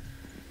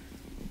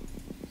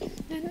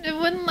 And it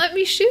wouldn't let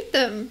me shoot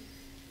them.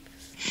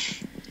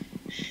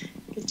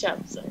 Good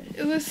job, Zoe.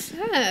 It was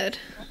sad.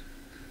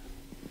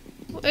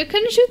 I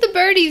couldn't shoot the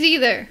birdies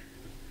either.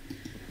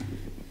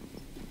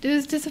 It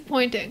was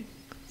disappointing.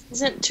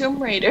 Isn't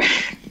Tomb Raider?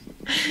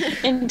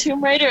 In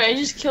Tomb Raider, I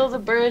just kill the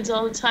birds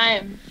all the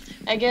time.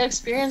 I get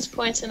experience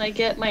points and I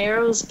get my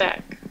arrows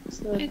back.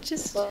 So I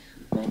just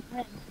wanted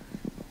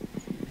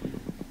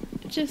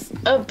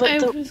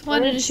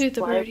to shoot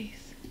the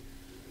birdies.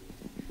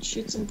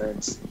 Shoot some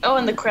birds. Oh,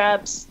 and the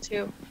crabs,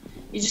 too.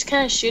 You just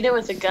kind of shoot it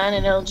with a gun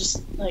and it'll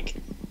just, like,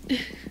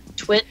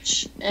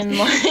 twitch and,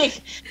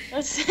 like,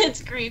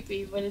 it's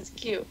creepy, but it's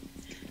cute,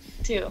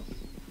 too.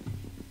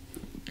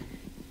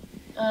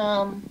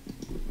 I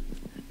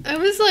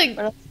was like,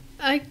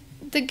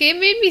 the game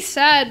made me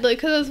sad, like,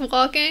 because I was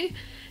walking,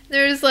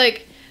 there was,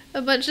 like,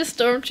 a bunch of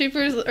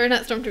stormtroopers, or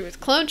not stormtroopers,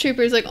 clone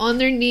troopers, like, on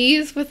their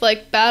knees with,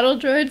 like, battle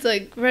droids,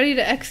 like, ready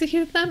to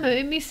execute them. It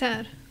made me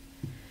sad.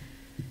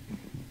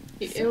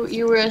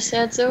 You were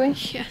sad, Zoe?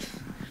 Yeah.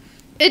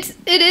 It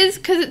is,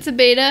 because it's a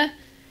beta.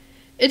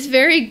 It's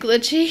very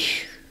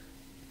glitchy.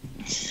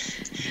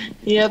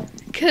 Yep.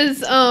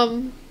 Because,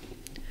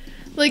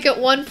 like, at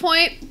one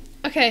point,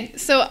 okay,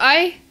 so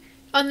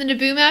on the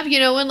Naboo map, you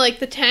know when, like,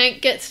 the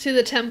tank gets to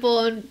the temple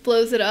and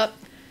blows it up?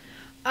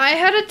 I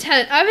have a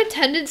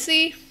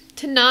tendency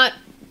to not...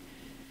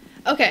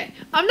 Okay,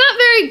 I'm not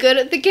very good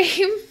at the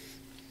game,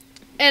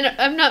 and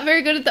I'm not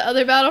very good at the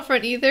other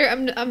Battlefront either.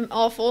 I'm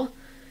awful.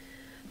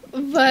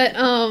 But,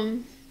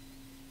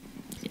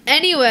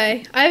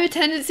 anyway, I have a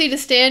tendency to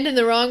stand in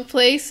the wrong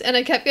place, and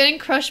I kept getting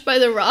crushed by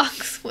the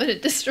rocks when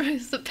it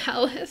destroys the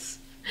palace.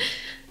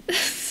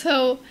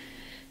 So,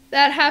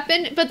 that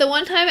happened, but the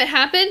one time it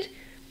happened,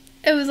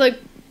 it was, like,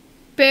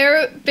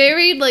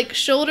 buried, like,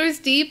 shoulders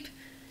deep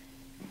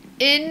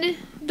in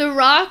the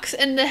rocks,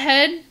 and the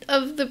head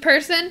of the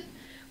person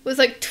was,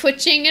 like,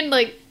 twitching and,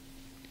 like,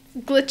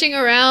 glitching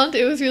around.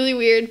 It was really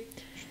weird.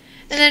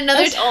 And then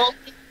another That's all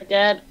my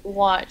dad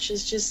watch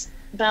is just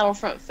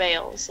Battlefront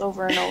fails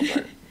over and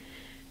over.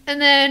 And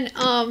then,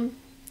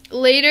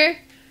 later,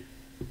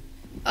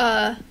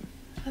 I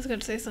was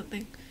gonna say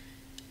something.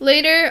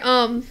 Later,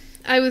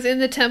 I was in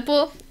the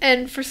temple,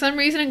 and for some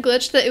reason it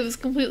glitched that it was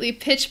completely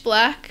pitch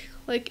black,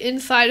 like,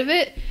 inside of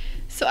it.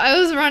 So I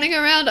was running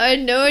around, I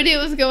had no idea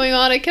what was going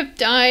on, I kept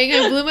dying,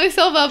 I blew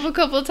myself up a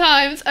couple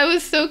times, I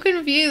was so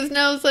confused, and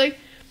I was like,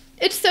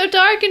 it's so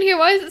dark in here,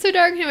 why is it so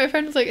dark in here? My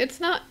friend was like,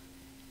 it's not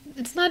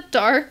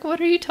dark,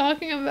 what are you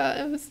talking about?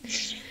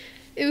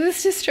 It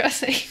was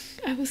distressing,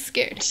 I was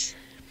scared.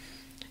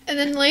 And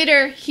then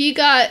later, he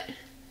got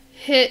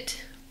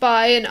hit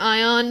by an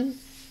ion,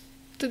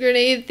 the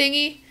grenade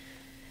thingy,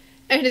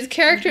 and his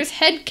character's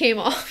head came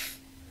off.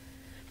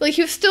 Like,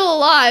 he was still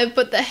alive,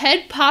 but the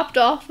head popped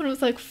off and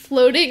was, like,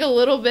 floating a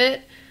little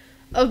bit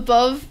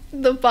above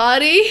the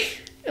body.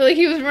 Like,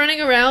 he was running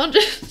around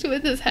just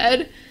with his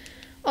head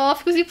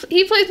off. Because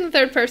he plays in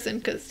third person,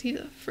 because he's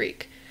a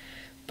freak.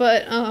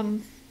 But,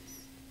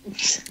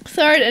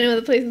 sorry to anyone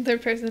that plays in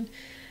third person.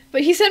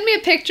 But he sent me a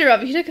picture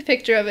of it. He took a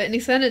picture of it and he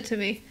sent it to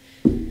me.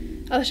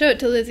 I'll show it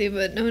to Lizzie,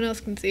 but no one else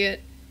can see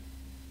it.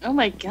 Oh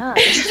my god.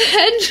 His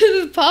head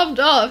just popped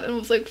off and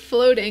was like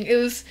floating. It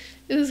was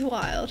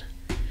wild.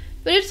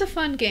 But it's a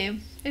fun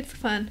game. It's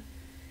fun.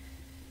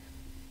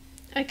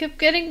 I kept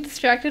getting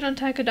distracted on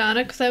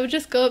Takodana because I would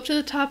just go up to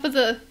the top of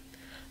the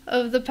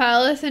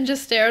palace and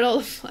just stare at all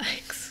the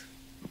flags.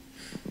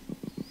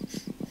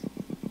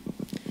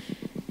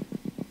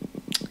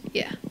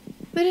 Yeah.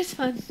 But it's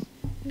fun.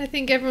 And I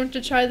think everyone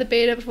should try the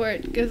beta before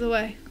it goes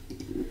away.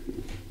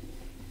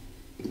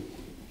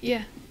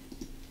 Yeah.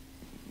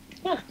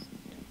 Yeah.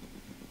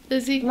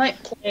 Lizzie? I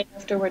might play it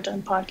after we're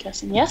done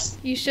podcasting. Yes?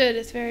 You should.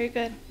 It's very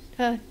good.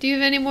 Do you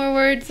have any more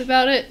words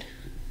about it?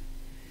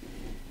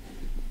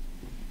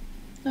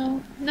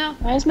 No. No.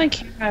 Why is my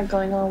camera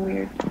going all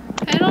weird?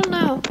 I don't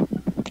know.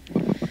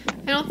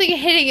 I don't think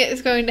hitting it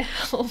is going to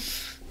help.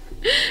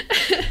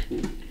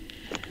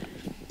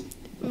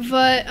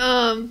 But,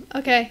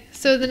 okay.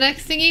 So the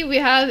next thingy we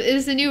have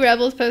is the new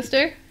Rebels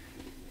poster.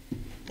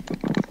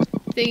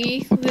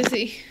 Thingy.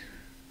 Lizzie.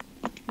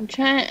 I'm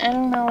trying, I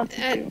don't know what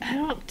to do. I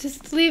don't,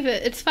 just leave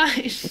it. It's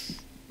fine.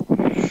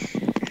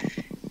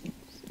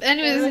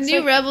 Anyways, there's a new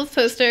like, Rebels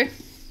poster.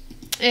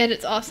 And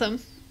it's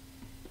awesome.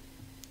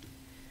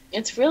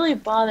 It's really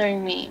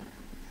bothering me.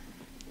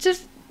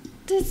 Just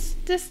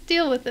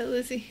deal with it,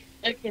 Lizzie.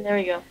 Okay, there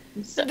we go.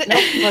 So, nope,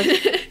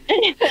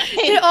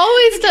 It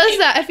always does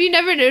that. Have you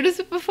never noticed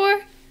it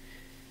before?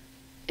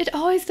 It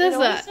always does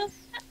that.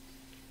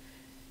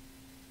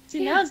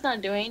 See, now it's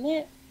not doing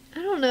it.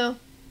 I don't know.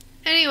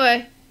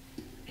 Anyway,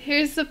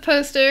 here's the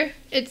poster.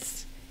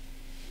 It's...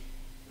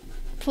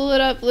 Pull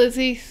it up,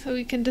 Lizzie, so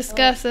we can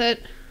discuss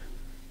it.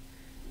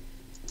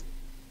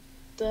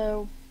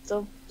 The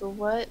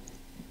what?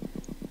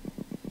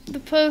 The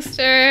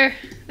poster.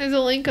 There's a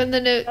link on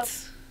the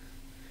notes.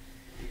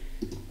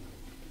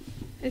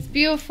 It's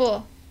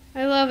beautiful.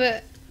 I love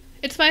it.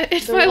 It's my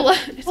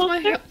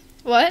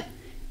what?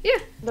 Yeah.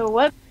 The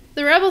what?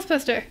 The Rebels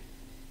poster.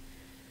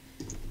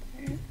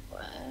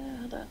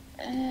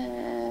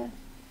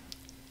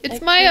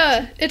 It's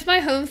my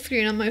home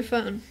screen on my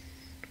phone.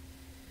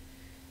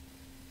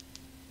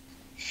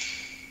 I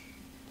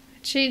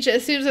changed it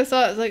as soon as I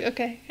saw it. I was like,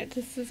 okay,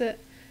 this is it.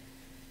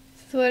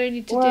 This is what I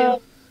need to do.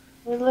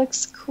 It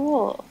looks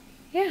cool.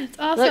 Yeah, it's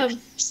awesome. Look,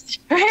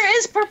 her hair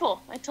is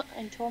purple. I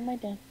told my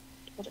dad.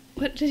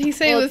 What did he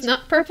say? It was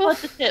not purple? At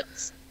the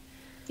tips.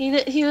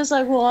 He was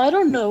like, well, I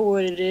don't know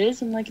what it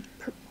is. I'm like, it's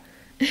purple.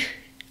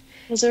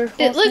 Because their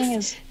whole thing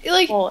is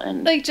purple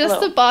and like just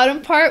blue. the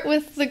bottom part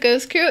with the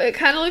ghost crew. It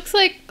kind of looks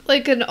like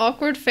an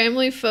awkward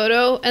family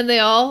photo, and they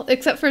all,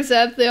 except for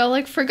Zeb, they all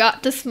like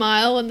forgot to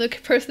smile when the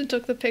person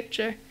took the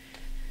picture.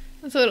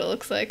 That's what it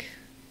looks like.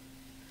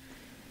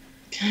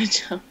 Good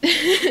job.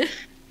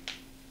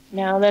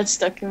 Now that's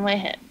stuck in my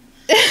head.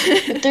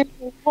 But there's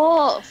a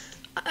wolf.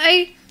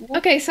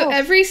 Okay, so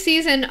every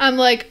season I'm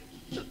like,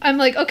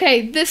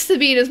 okay, this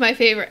Sabine is my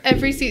favorite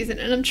every season,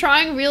 and I'm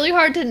trying really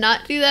hard to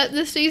not do that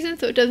this season,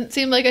 so it doesn't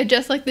seem like I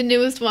just like the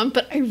newest one,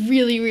 but I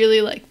really,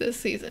 really like this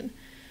season.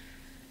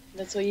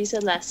 That's what you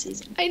said last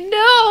season. I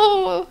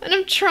know, and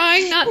I'm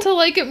trying not to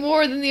like it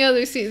more than the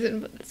other season,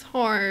 but it's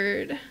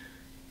hard.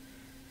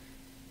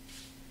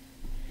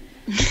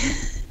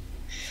 It's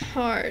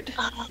hard.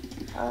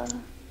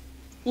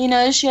 You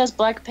notice she has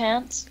black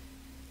pants?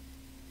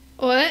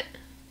 What?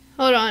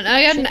 Hold on,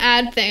 I got an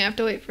ad thing. I have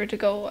to wait for it to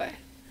go away.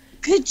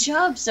 Good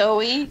job,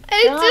 Zoe. It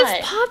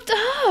just popped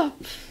up.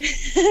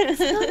 It's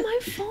not my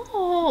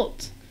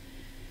fault.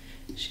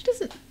 She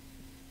doesn't.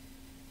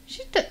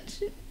 She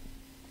does.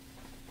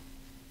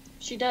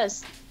 She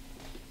does.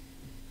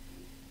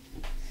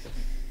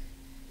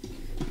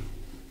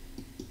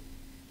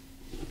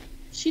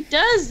 She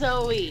does,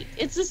 Zoe.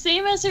 It's the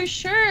same as her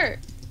shirt.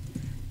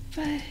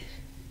 But.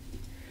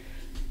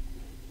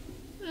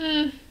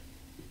 I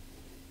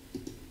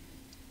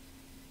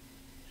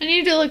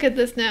need to look at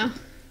this now.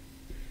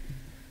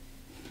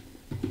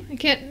 I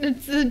can't.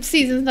 The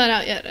season's not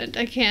out yet.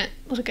 I can't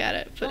look at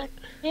it. But Black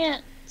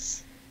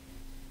pants.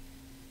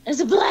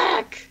 It's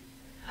black.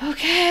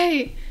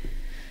 Okay.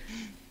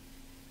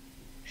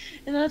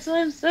 And that's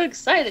why I'm so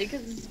excited,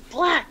 because it's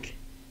black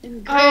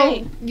and gray.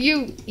 Oh,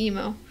 you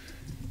emo.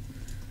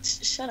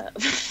 Shut up.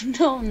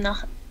 No, I'm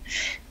not.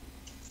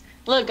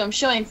 Look, I'm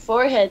showing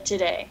forehead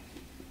today.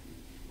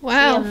 Wow,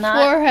 See, I'm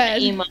not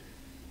forehead. emo.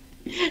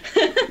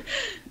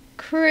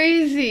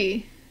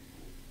 Crazy.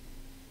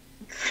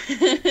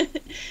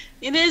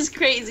 It is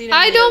crazy to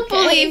I me, don't okay?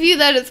 believe you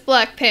that it's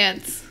black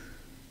pants.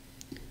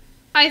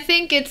 I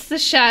think it's the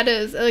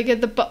shadows, like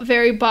at the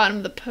very bottom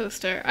of the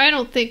poster. I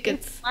don't think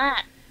it's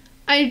black.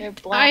 I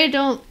black.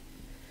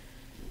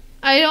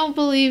 I don't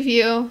believe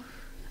you.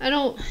 I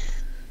don't.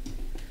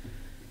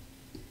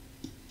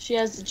 She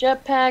has the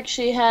jetpack.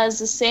 She has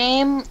the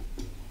same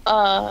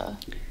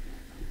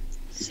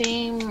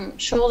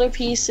shoulder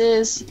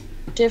pieces,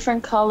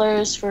 different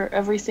colors for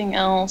everything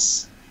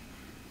else.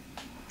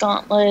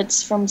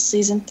 Gauntlets from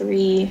season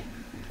 3.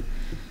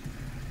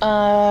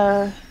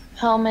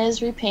 Helmet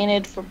is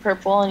repainted for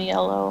purple and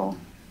yellow.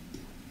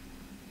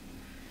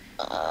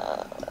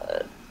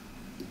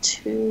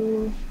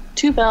 Two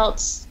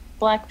belts,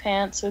 black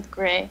pants with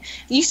gray.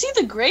 You see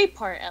the gray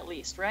part at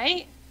least,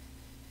 right?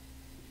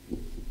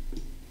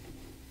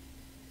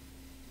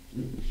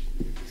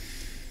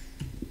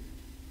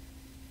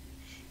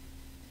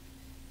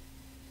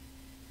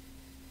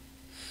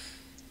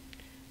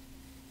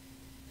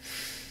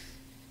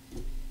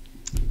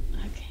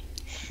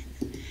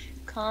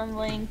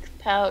 Conlink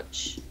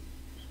pouch,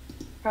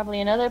 probably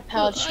another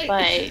pouch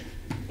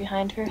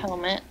behind her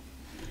helmet.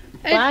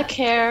 Black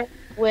hair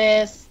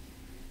with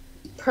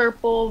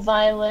purple,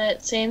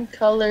 violet, same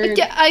color.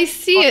 Yeah, I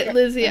see it,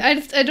 Lizzie.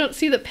 I don't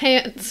see the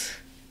pants.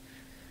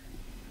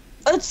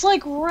 It's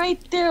like right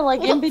there,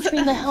 like in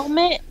between the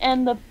helmet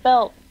and the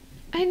belt.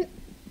 I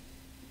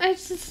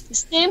just the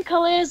same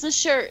color as the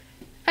shirt.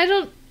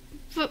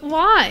 But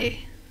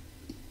why?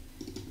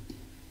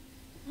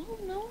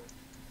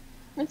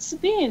 It's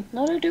Sabine.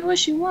 Let her do what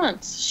she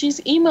wants.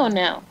 She's emo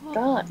now.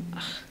 God.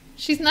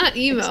 She's not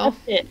emo.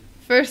 Accept it.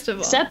 First of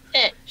all. Accept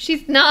it.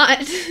 She's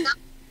not.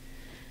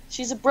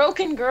 She's a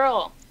broken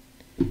girl.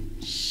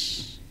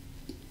 Shh.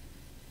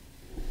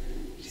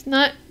 She's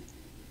not.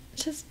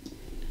 Just.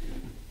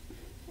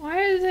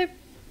 Why are they.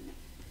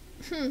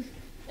 And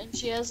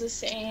she has the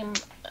same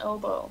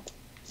elbow.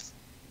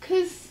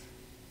 'Cause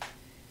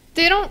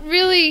they don't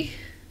really.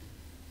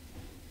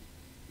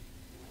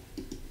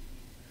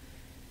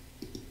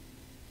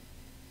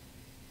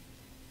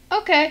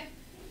 Okay.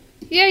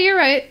 Yeah, you're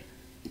right.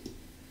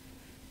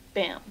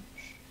 Bam.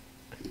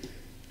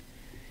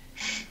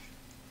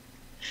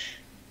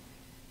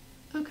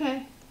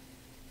 Okay.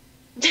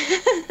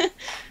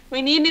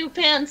 We need new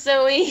pants,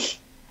 Zoe.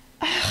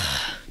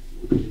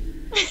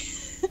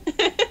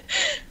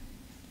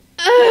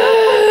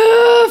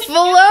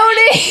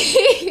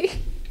 Baloney!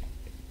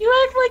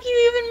 You act like you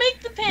even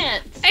make the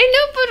pants. I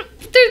know,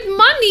 but there's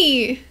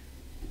money.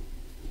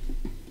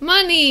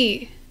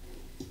 Money.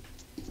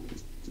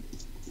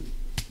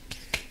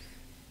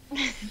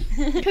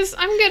 Because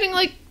I'm getting,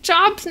 like,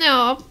 jobs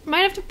now. I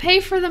might have to pay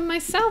for them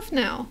myself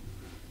now.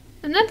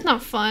 And that's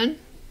not fun.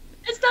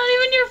 It's not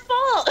even your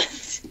fault.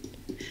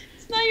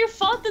 It's not your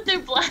fault that they're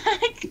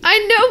black. I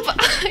know, but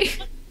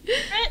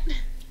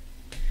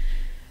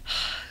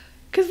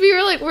because we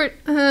were like,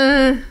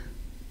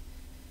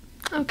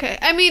 okay.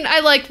 I mean, I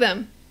like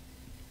them.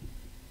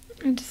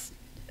 It's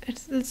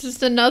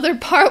just another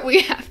part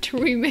we have to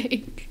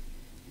remake.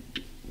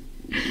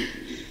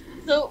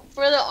 So,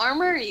 for the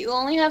armor, you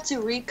only have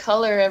to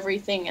recolor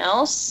everything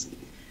else.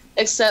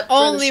 Except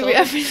for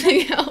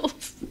everything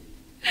else.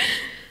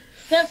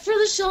 Except for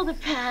the shoulder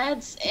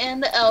pads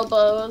and the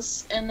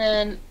elbows. And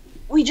then,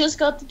 we just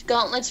got the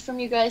gauntlets from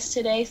you guys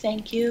today.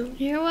 Thank you.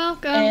 You're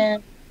welcome.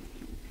 And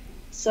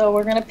so,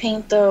 we're going to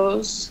paint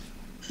those.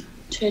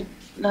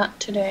 Not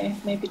today.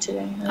 Maybe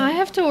today. I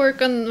have to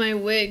work on my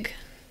wig.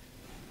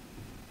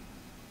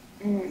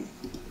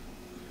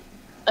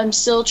 I'm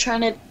still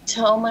trying to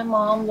tell my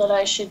mom that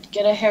I should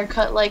get a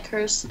haircut like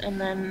hers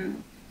and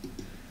then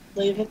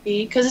leave it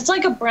be. Because it's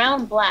like a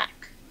brown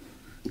black.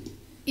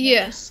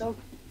 Yeah. So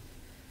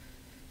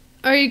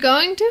are you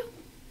going to?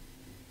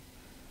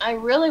 I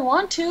really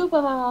want to,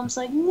 but my mom's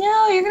like,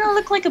 no, you're going to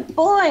look like a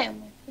boy.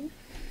 I'm like,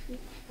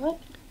 what?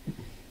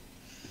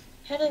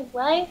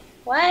 Why?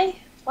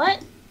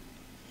 What?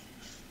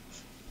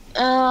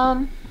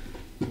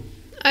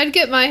 I'd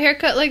get my hair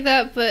cut like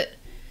that, but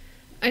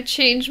I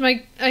changed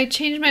my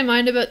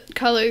mind about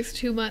colors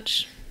too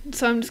much,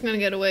 so I'm just gonna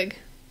get a wig.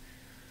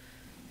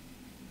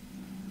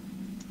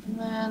 And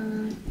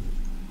then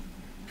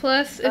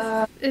plus, if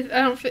I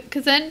don't fit,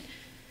 because then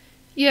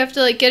you have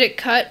to like get it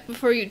cut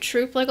before you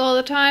troop like all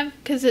the time,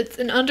 because it's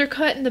an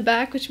undercut in the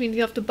back, which means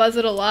you have to buzz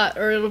it a lot,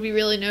 or it'll be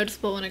really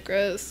noticeable when it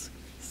grows.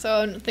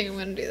 So I don't think I'm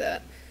gonna do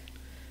that.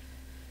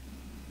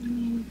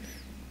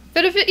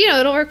 But if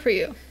it'll work for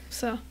you.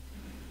 So,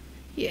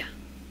 yeah.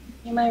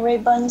 My Ray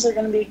buns are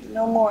gonna be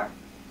no more.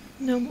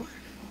 No more.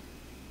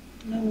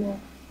 No more.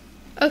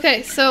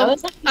 Okay, so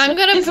I'm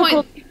gonna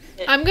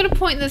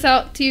point this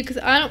out to you because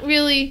I don't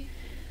really.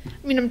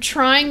 I mean, I'm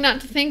trying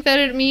not to think that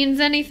it means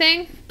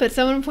anything, but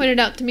someone pointed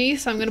it out to me,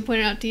 so I'm gonna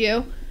point it out to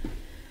you.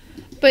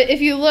 But if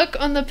you look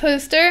on the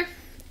poster,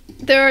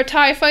 there are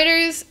TIE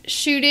fighters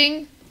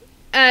shooting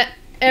at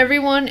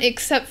everyone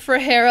except for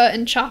Hera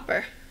and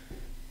Chopper.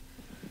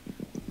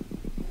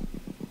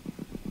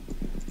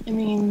 I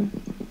mean,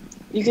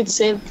 you could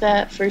say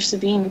that for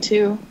Sabine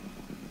too.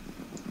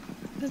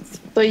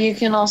 But you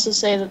can also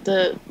say that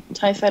the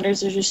TIE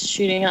fighters are just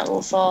shooting at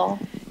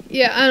Lothal.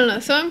 Yeah, I don't know.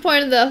 Someone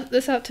pointed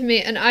this out to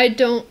me, and I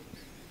don't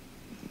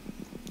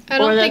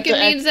think it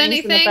means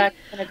anything.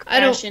 I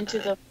don't into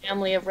the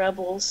family of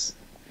rebels.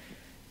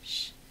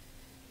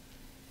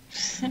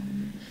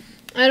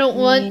 I don't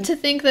want to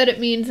think that it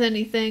means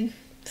anything.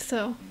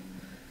 So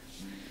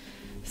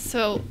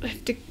I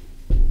have to.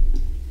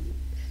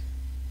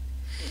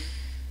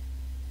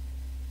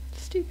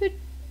 Stupid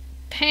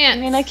pants.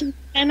 I mean, I can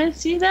kind of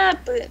see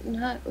that, but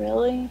not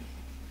really.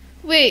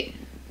 Wait.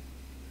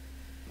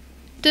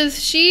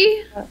 Does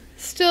she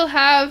still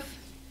have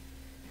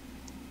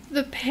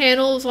the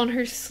panels on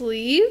her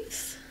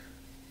sleeves?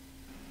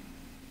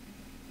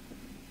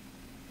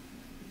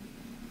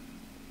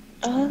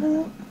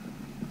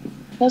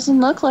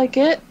 Doesn't look like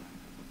it.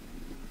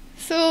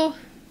 So,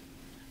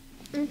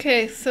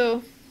 okay,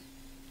 so...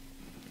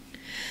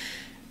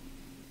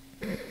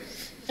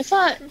 I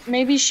thought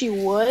maybe she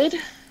would.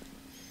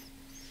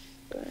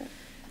 But...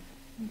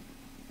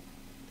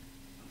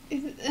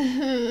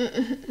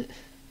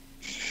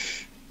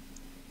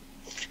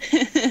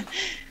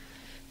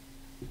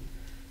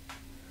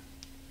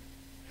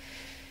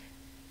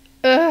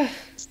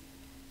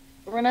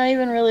 We're not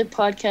even really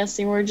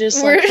podcasting. We're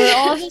just like, for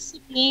all the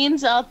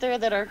Sabines out there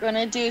that are going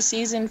to do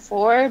season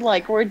 4,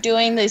 like, we're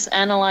doing this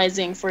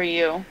analyzing for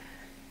you.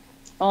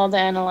 All the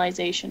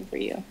analyzation for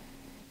you.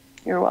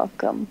 You're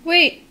welcome.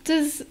 Wait,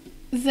 does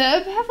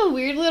Zeb have a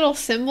weird little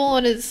symbol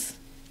on his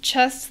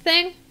chest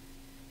thing?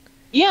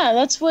 Yeah,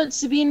 that's what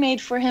Sabine made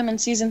for him in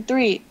season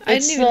 3.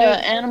 It's the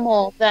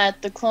animal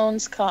that the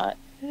clones caught.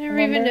 I never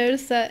even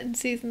noticed that in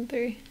season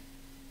 3.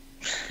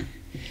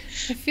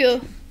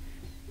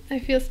 I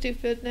feel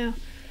stupid now.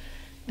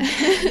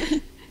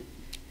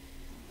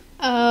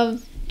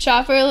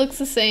 Chopper looks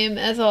the same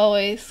as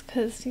always,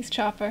 because he's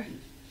Chopper.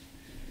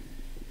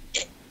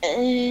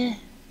 In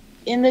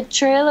the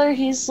trailer,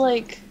 he's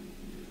like...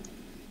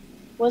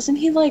 Wasn't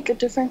he like a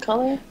different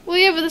color? Well,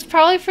 yeah, but it's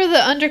probably for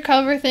the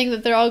undercover thing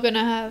that they're all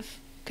gonna have.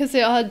 Because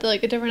they all had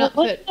like a different outfit.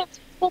 Wasn't it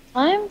multiple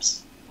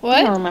times? What?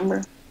 I don't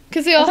remember.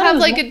 Because they all have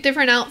like a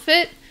different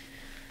outfit.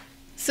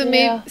 So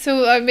yeah.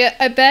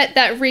 I bet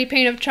that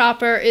repaint of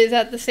Chopper is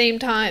at the same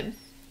time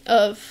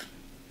of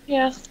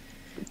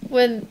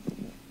when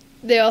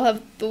they all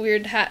have the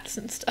weird hats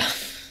and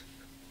stuff.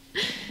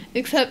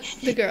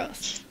 Except the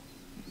girls.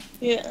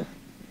 Yeah.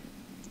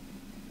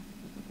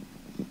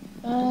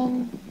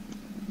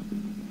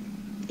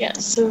 Yeah,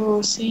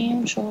 so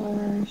same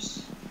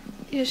shoulders.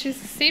 Yeah, she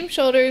has the same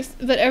shoulders,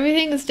 but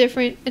everything is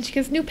different, and she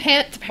has new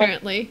pants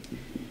apparently.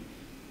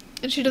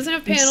 And she doesn't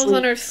have panels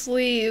on her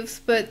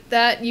sleeves, but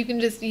that you can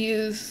just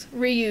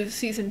reuse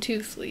season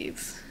 2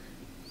 sleeves.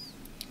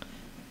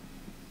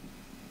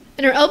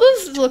 And her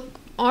elbows look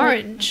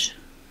orange,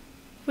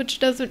 which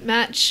doesn't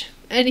match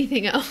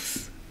anything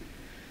else.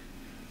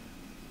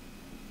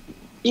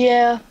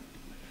 Yeah.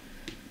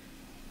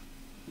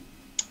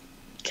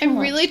 I'm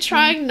really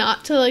trying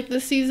not to like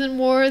this season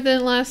more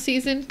than last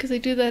season, because I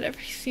do that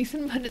every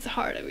season, but it's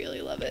hard. I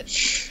really love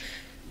it.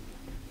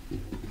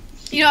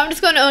 You know, I'm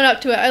just going to own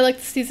up to it. I like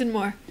the season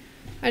more.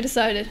 I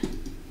decided.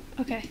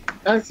 Okay.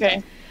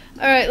 Okay.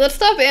 Alright, let's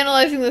stop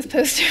analyzing this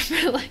poster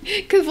for like,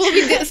 because we'll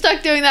be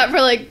stuck doing that for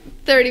like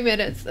 30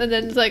 minutes, and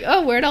then it's like,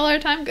 oh, where'd all our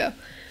time go?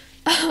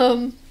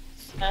 So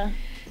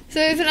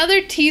there's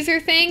another teaser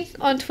thing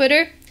on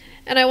Twitter,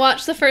 and I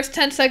watched the first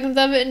 10 seconds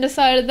of it and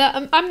decided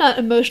that I'm not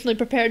emotionally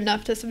prepared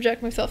enough to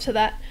subject myself to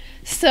that,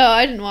 so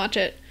I didn't watch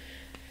it.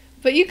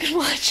 But you can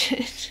watch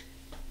it.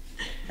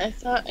 I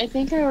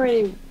think I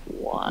already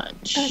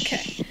watched.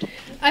 Okay.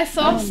 I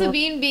saw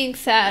Sabine being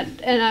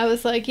sad, and I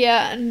was like,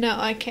 yeah, no,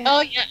 I can't.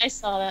 Oh, yeah, I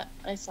saw that.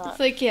 It's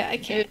like, yeah, I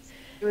can't.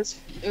 It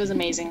was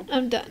amazing.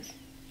 I'm done.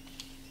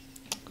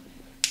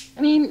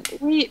 I mean,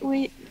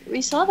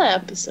 we saw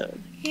that episode.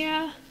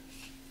 Yeah.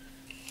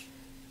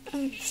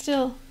 I'm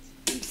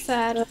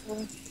sad.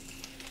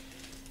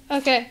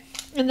 Okay.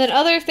 And then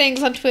other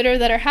things on Twitter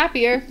that are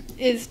happier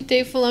is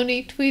Dave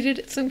Filoni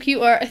tweeted some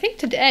cute art, I think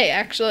today,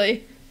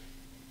 actually.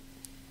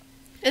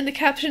 And the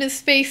caption is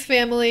Space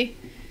Family.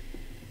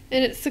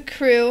 And it's the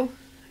crew.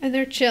 And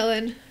they're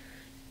chilling.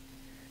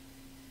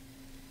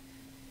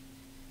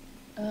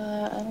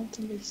 I don't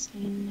think I've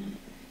seen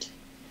that.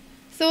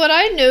 So what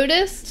I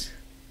noticed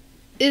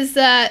is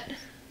that,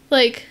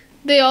 like,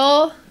 they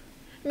all...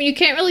 I mean, you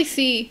can't really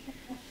see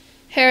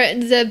Hera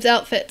and Zeb's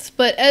outfits,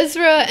 but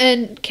Ezra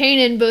and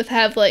Kanan both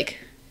have, like,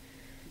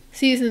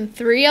 season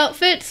 3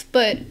 outfits,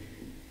 but...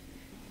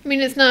 I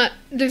mean, it's not...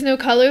 There's no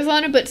colors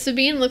on it, but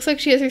Sabine looks like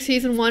she has her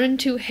season 1 and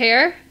 2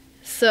 hair,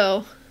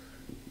 so...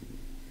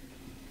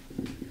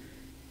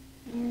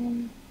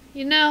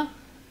 You know...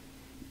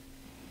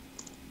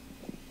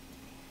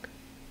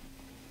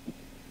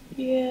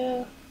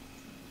 Yeah.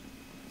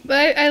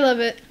 But I love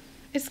it.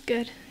 It's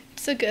good.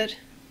 It's so good.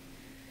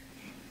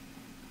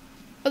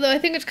 Although I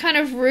think it's kind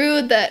of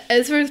rude that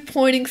Ezra's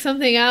pointing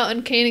something out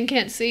and Kanan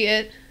can't see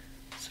it.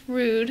 It's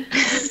rude.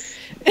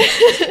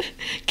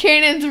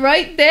 Kanan's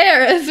right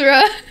there,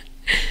 Ezra.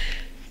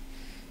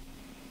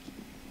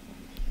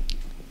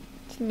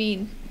 It's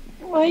mean.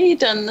 Why you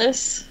done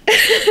this?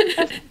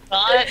 I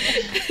thought.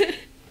 It's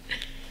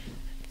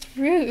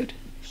rude.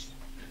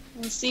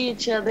 We'll see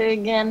each other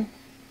again.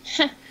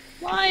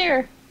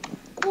 Liar!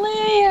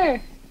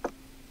 Liar!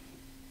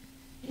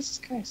 Jesus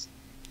Christ.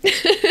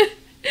 You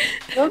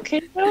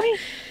okay, Zoe?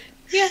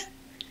 Yeah.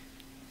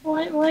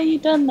 Why you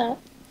done that?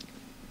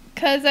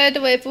 Because I had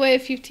to wipe away a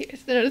few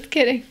tears. No, just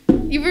kidding.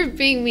 You were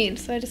being mean,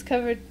 so I just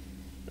covered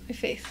my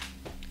face.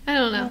 I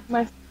don't know.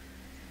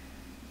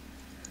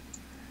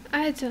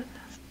 I don't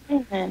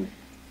know. Man.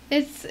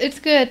 It's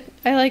good.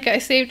 I like it. I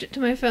saved it to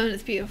my phone.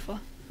 It's beautiful.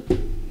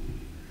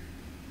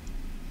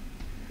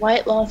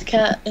 White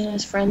Lothcat and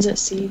his friends at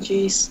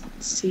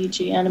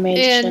CG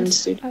Animation And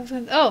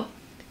Studio.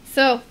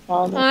 So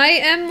All the- I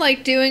am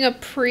like doing a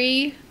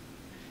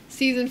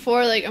season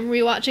 4. Like I'm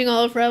rewatching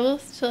all of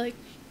Rebels to like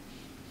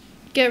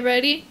get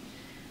ready.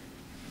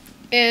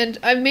 And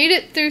I made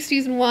it through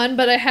season 1,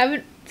 but I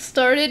haven't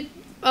started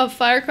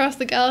Fire Across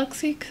the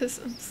Galaxy because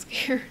I'm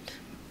scared.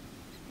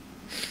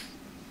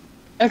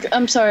 Okay,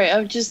 I'm sorry.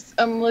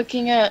 I'm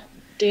looking at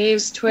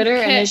Dave's Twitter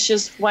and Okay. it's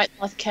just White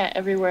Lothcat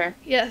everywhere.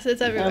 Yes,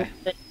 it's everywhere.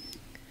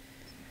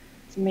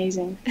 It's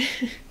amazing.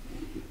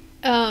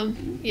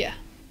 Yeah.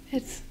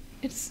 It's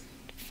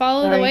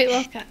follow the Sorry. White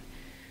Lothcat.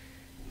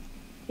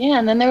 Yeah,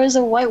 and then there was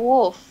a white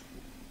wolf.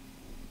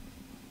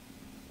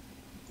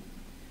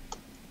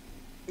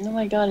 Oh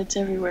my god, it's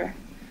everywhere.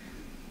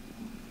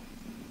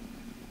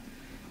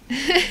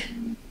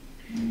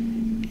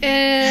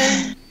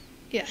 And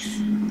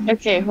yes.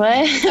 Okay, what?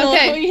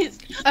 Okay.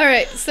 All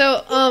right.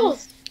 So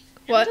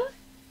what?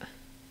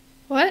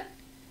 What?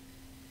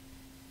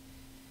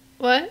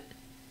 What?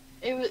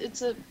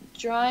 It's a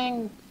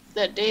drawing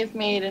that Dave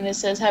made, and it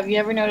says, "Have you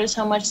ever noticed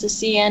how much the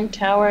CN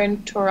Tower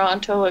in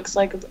Toronto looks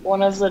like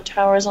one of the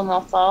towers on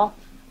the fall?"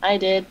 I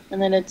did, and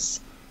then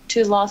it's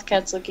 2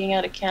 Lothcats looking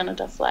at a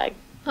Canada flag.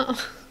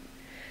 Oh.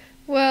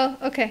 Well,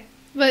 okay.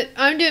 But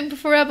I'm doing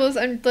before Rebels.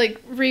 I'm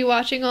like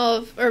rewatching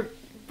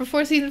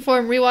before season 4.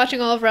 I'm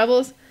rewatching all of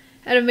Rebels,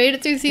 and I made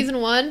it through season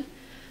 1,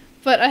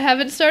 but I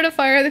haven't started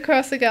Fire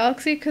Across the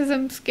Galaxy because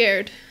I'm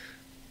scared.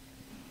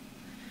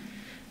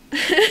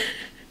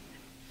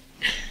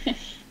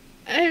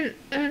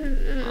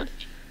 I'm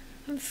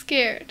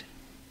scared.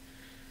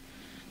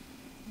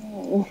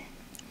 Oh,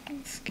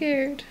 I'm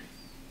scared.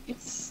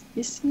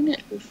 you've seen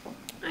it before.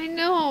 I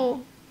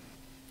know,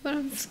 but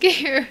I'm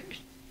scared.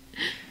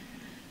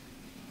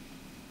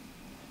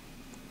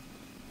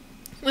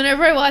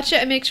 Whenever I watch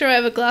it, I make sure I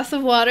have a glass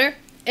of water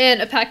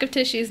and a pack of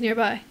tissues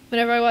nearby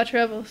whenever I watch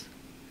Rebels.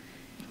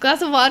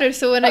 Glass of water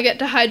so when I get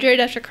dehydrated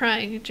after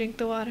crying, I drink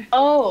the water.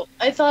 Oh,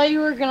 I thought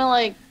you were gonna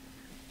like.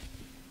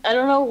 I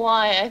don't know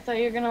why. I thought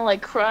you were gonna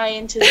like cry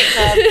into the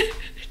cup.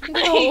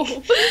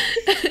 No.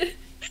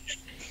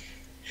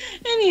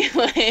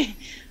 Anyway,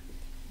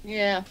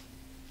 yeah,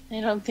 I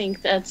don't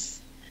think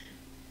that's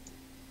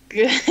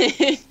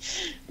good.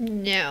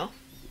 No.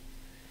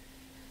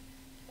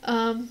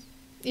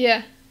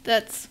 Yeah,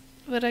 that's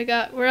what I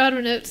got. We're out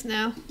of notes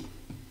now.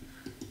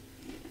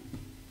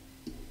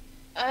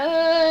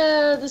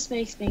 This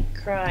makes me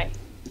cry.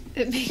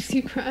 It makes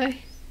you cry.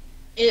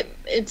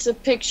 It's a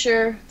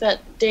picture that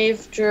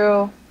Dave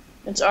drew.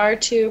 It's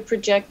R2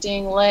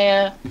 projecting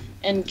Leia,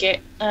 and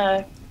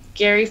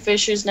Gary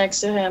Fisher's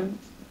next to him.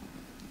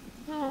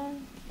 Oh.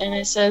 And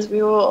it says,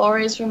 "We will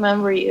always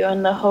remember you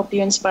and the hope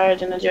you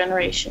inspired in a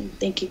generation.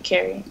 Thank you,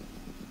 Carrie."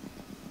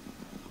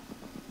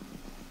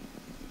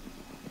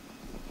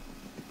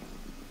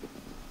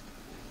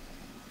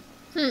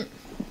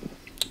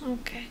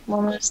 Okay.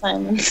 Moment of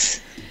silence.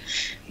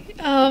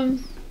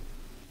 I'm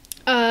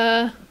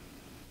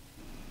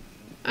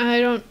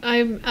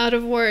out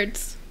of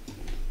words.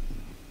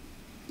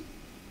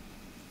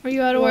 Are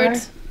you out of You are?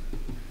 words?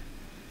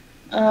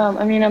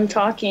 I mean, I'm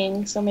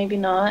talking, so maybe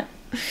not.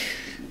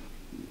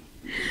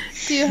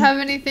 Do you have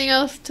anything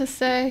else to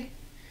say?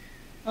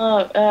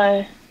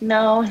 Oh,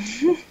 no.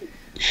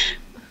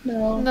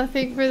 No.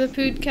 Nothing for the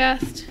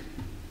podcast?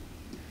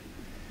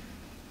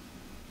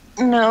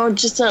 No,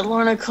 just that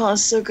Lorna Claw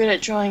is so good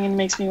at drawing and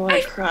makes me want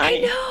to cry. I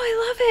know,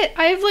 I love it.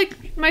 I have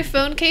like, my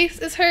phone case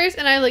is hers,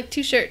 and I have like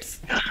 2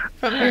 shirts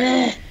from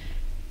her.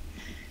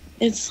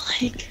 It's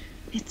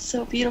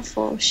so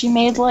beautiful. She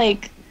made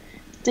like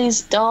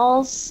these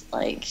dolls,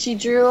 like she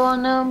drew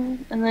on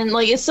them, and then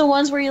like it's the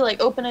ones where you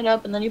like open it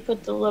up and then you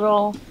put the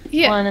little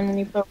one, and then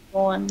you put the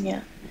one,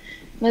 yeah.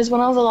 And there's one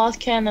of the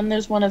Lothcat, and then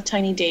there's one of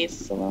Tiny Dave.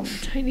 So,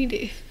 Tiny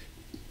Dave.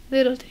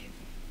 Little Dave.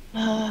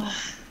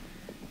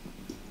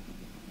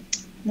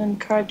 and then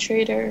Card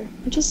Trader.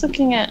 I'm just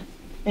looking at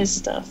his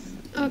stuff.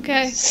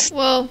 Okay,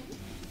 well,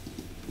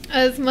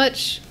 as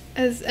much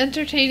as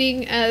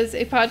entertaining as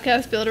a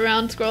podcast built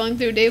around scrolling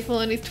through Dave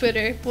Filoni's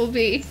Twitter will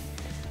be,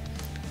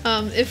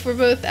 if we're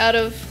both out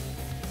of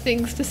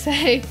things to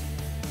say,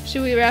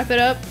 should we wrap it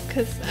up?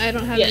 Because I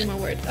don't have any more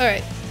words.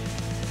 Alright,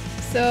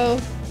 so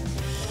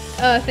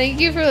thank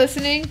you for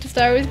listening to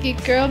Star Wars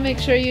Geek Girl. Make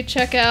sure you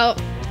check out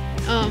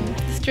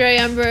Stray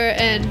Ember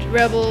and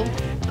Rebel.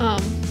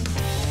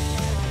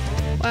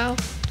 Wow,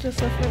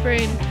 just left my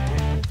brain.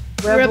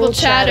 Rebel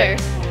Chatter.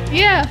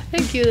 Yeah,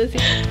 thank you, Lizzie.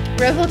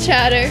 Rebel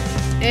Chatter,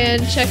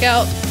 and check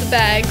out the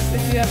bags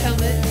if you have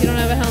helmet. If you don't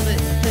have a helmet,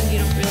 then you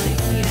don't really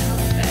need a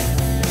helmet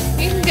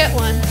bag. You can get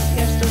one. You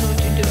have to still know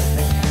what you're doing.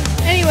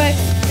 Anyway,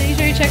 make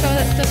sure you check all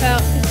that stuff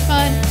out. It's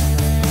fun.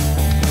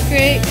 It's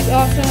great. It's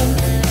awesome.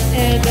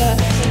 And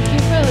thank you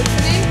for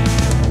listening.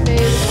 May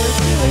the Force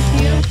be with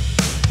you.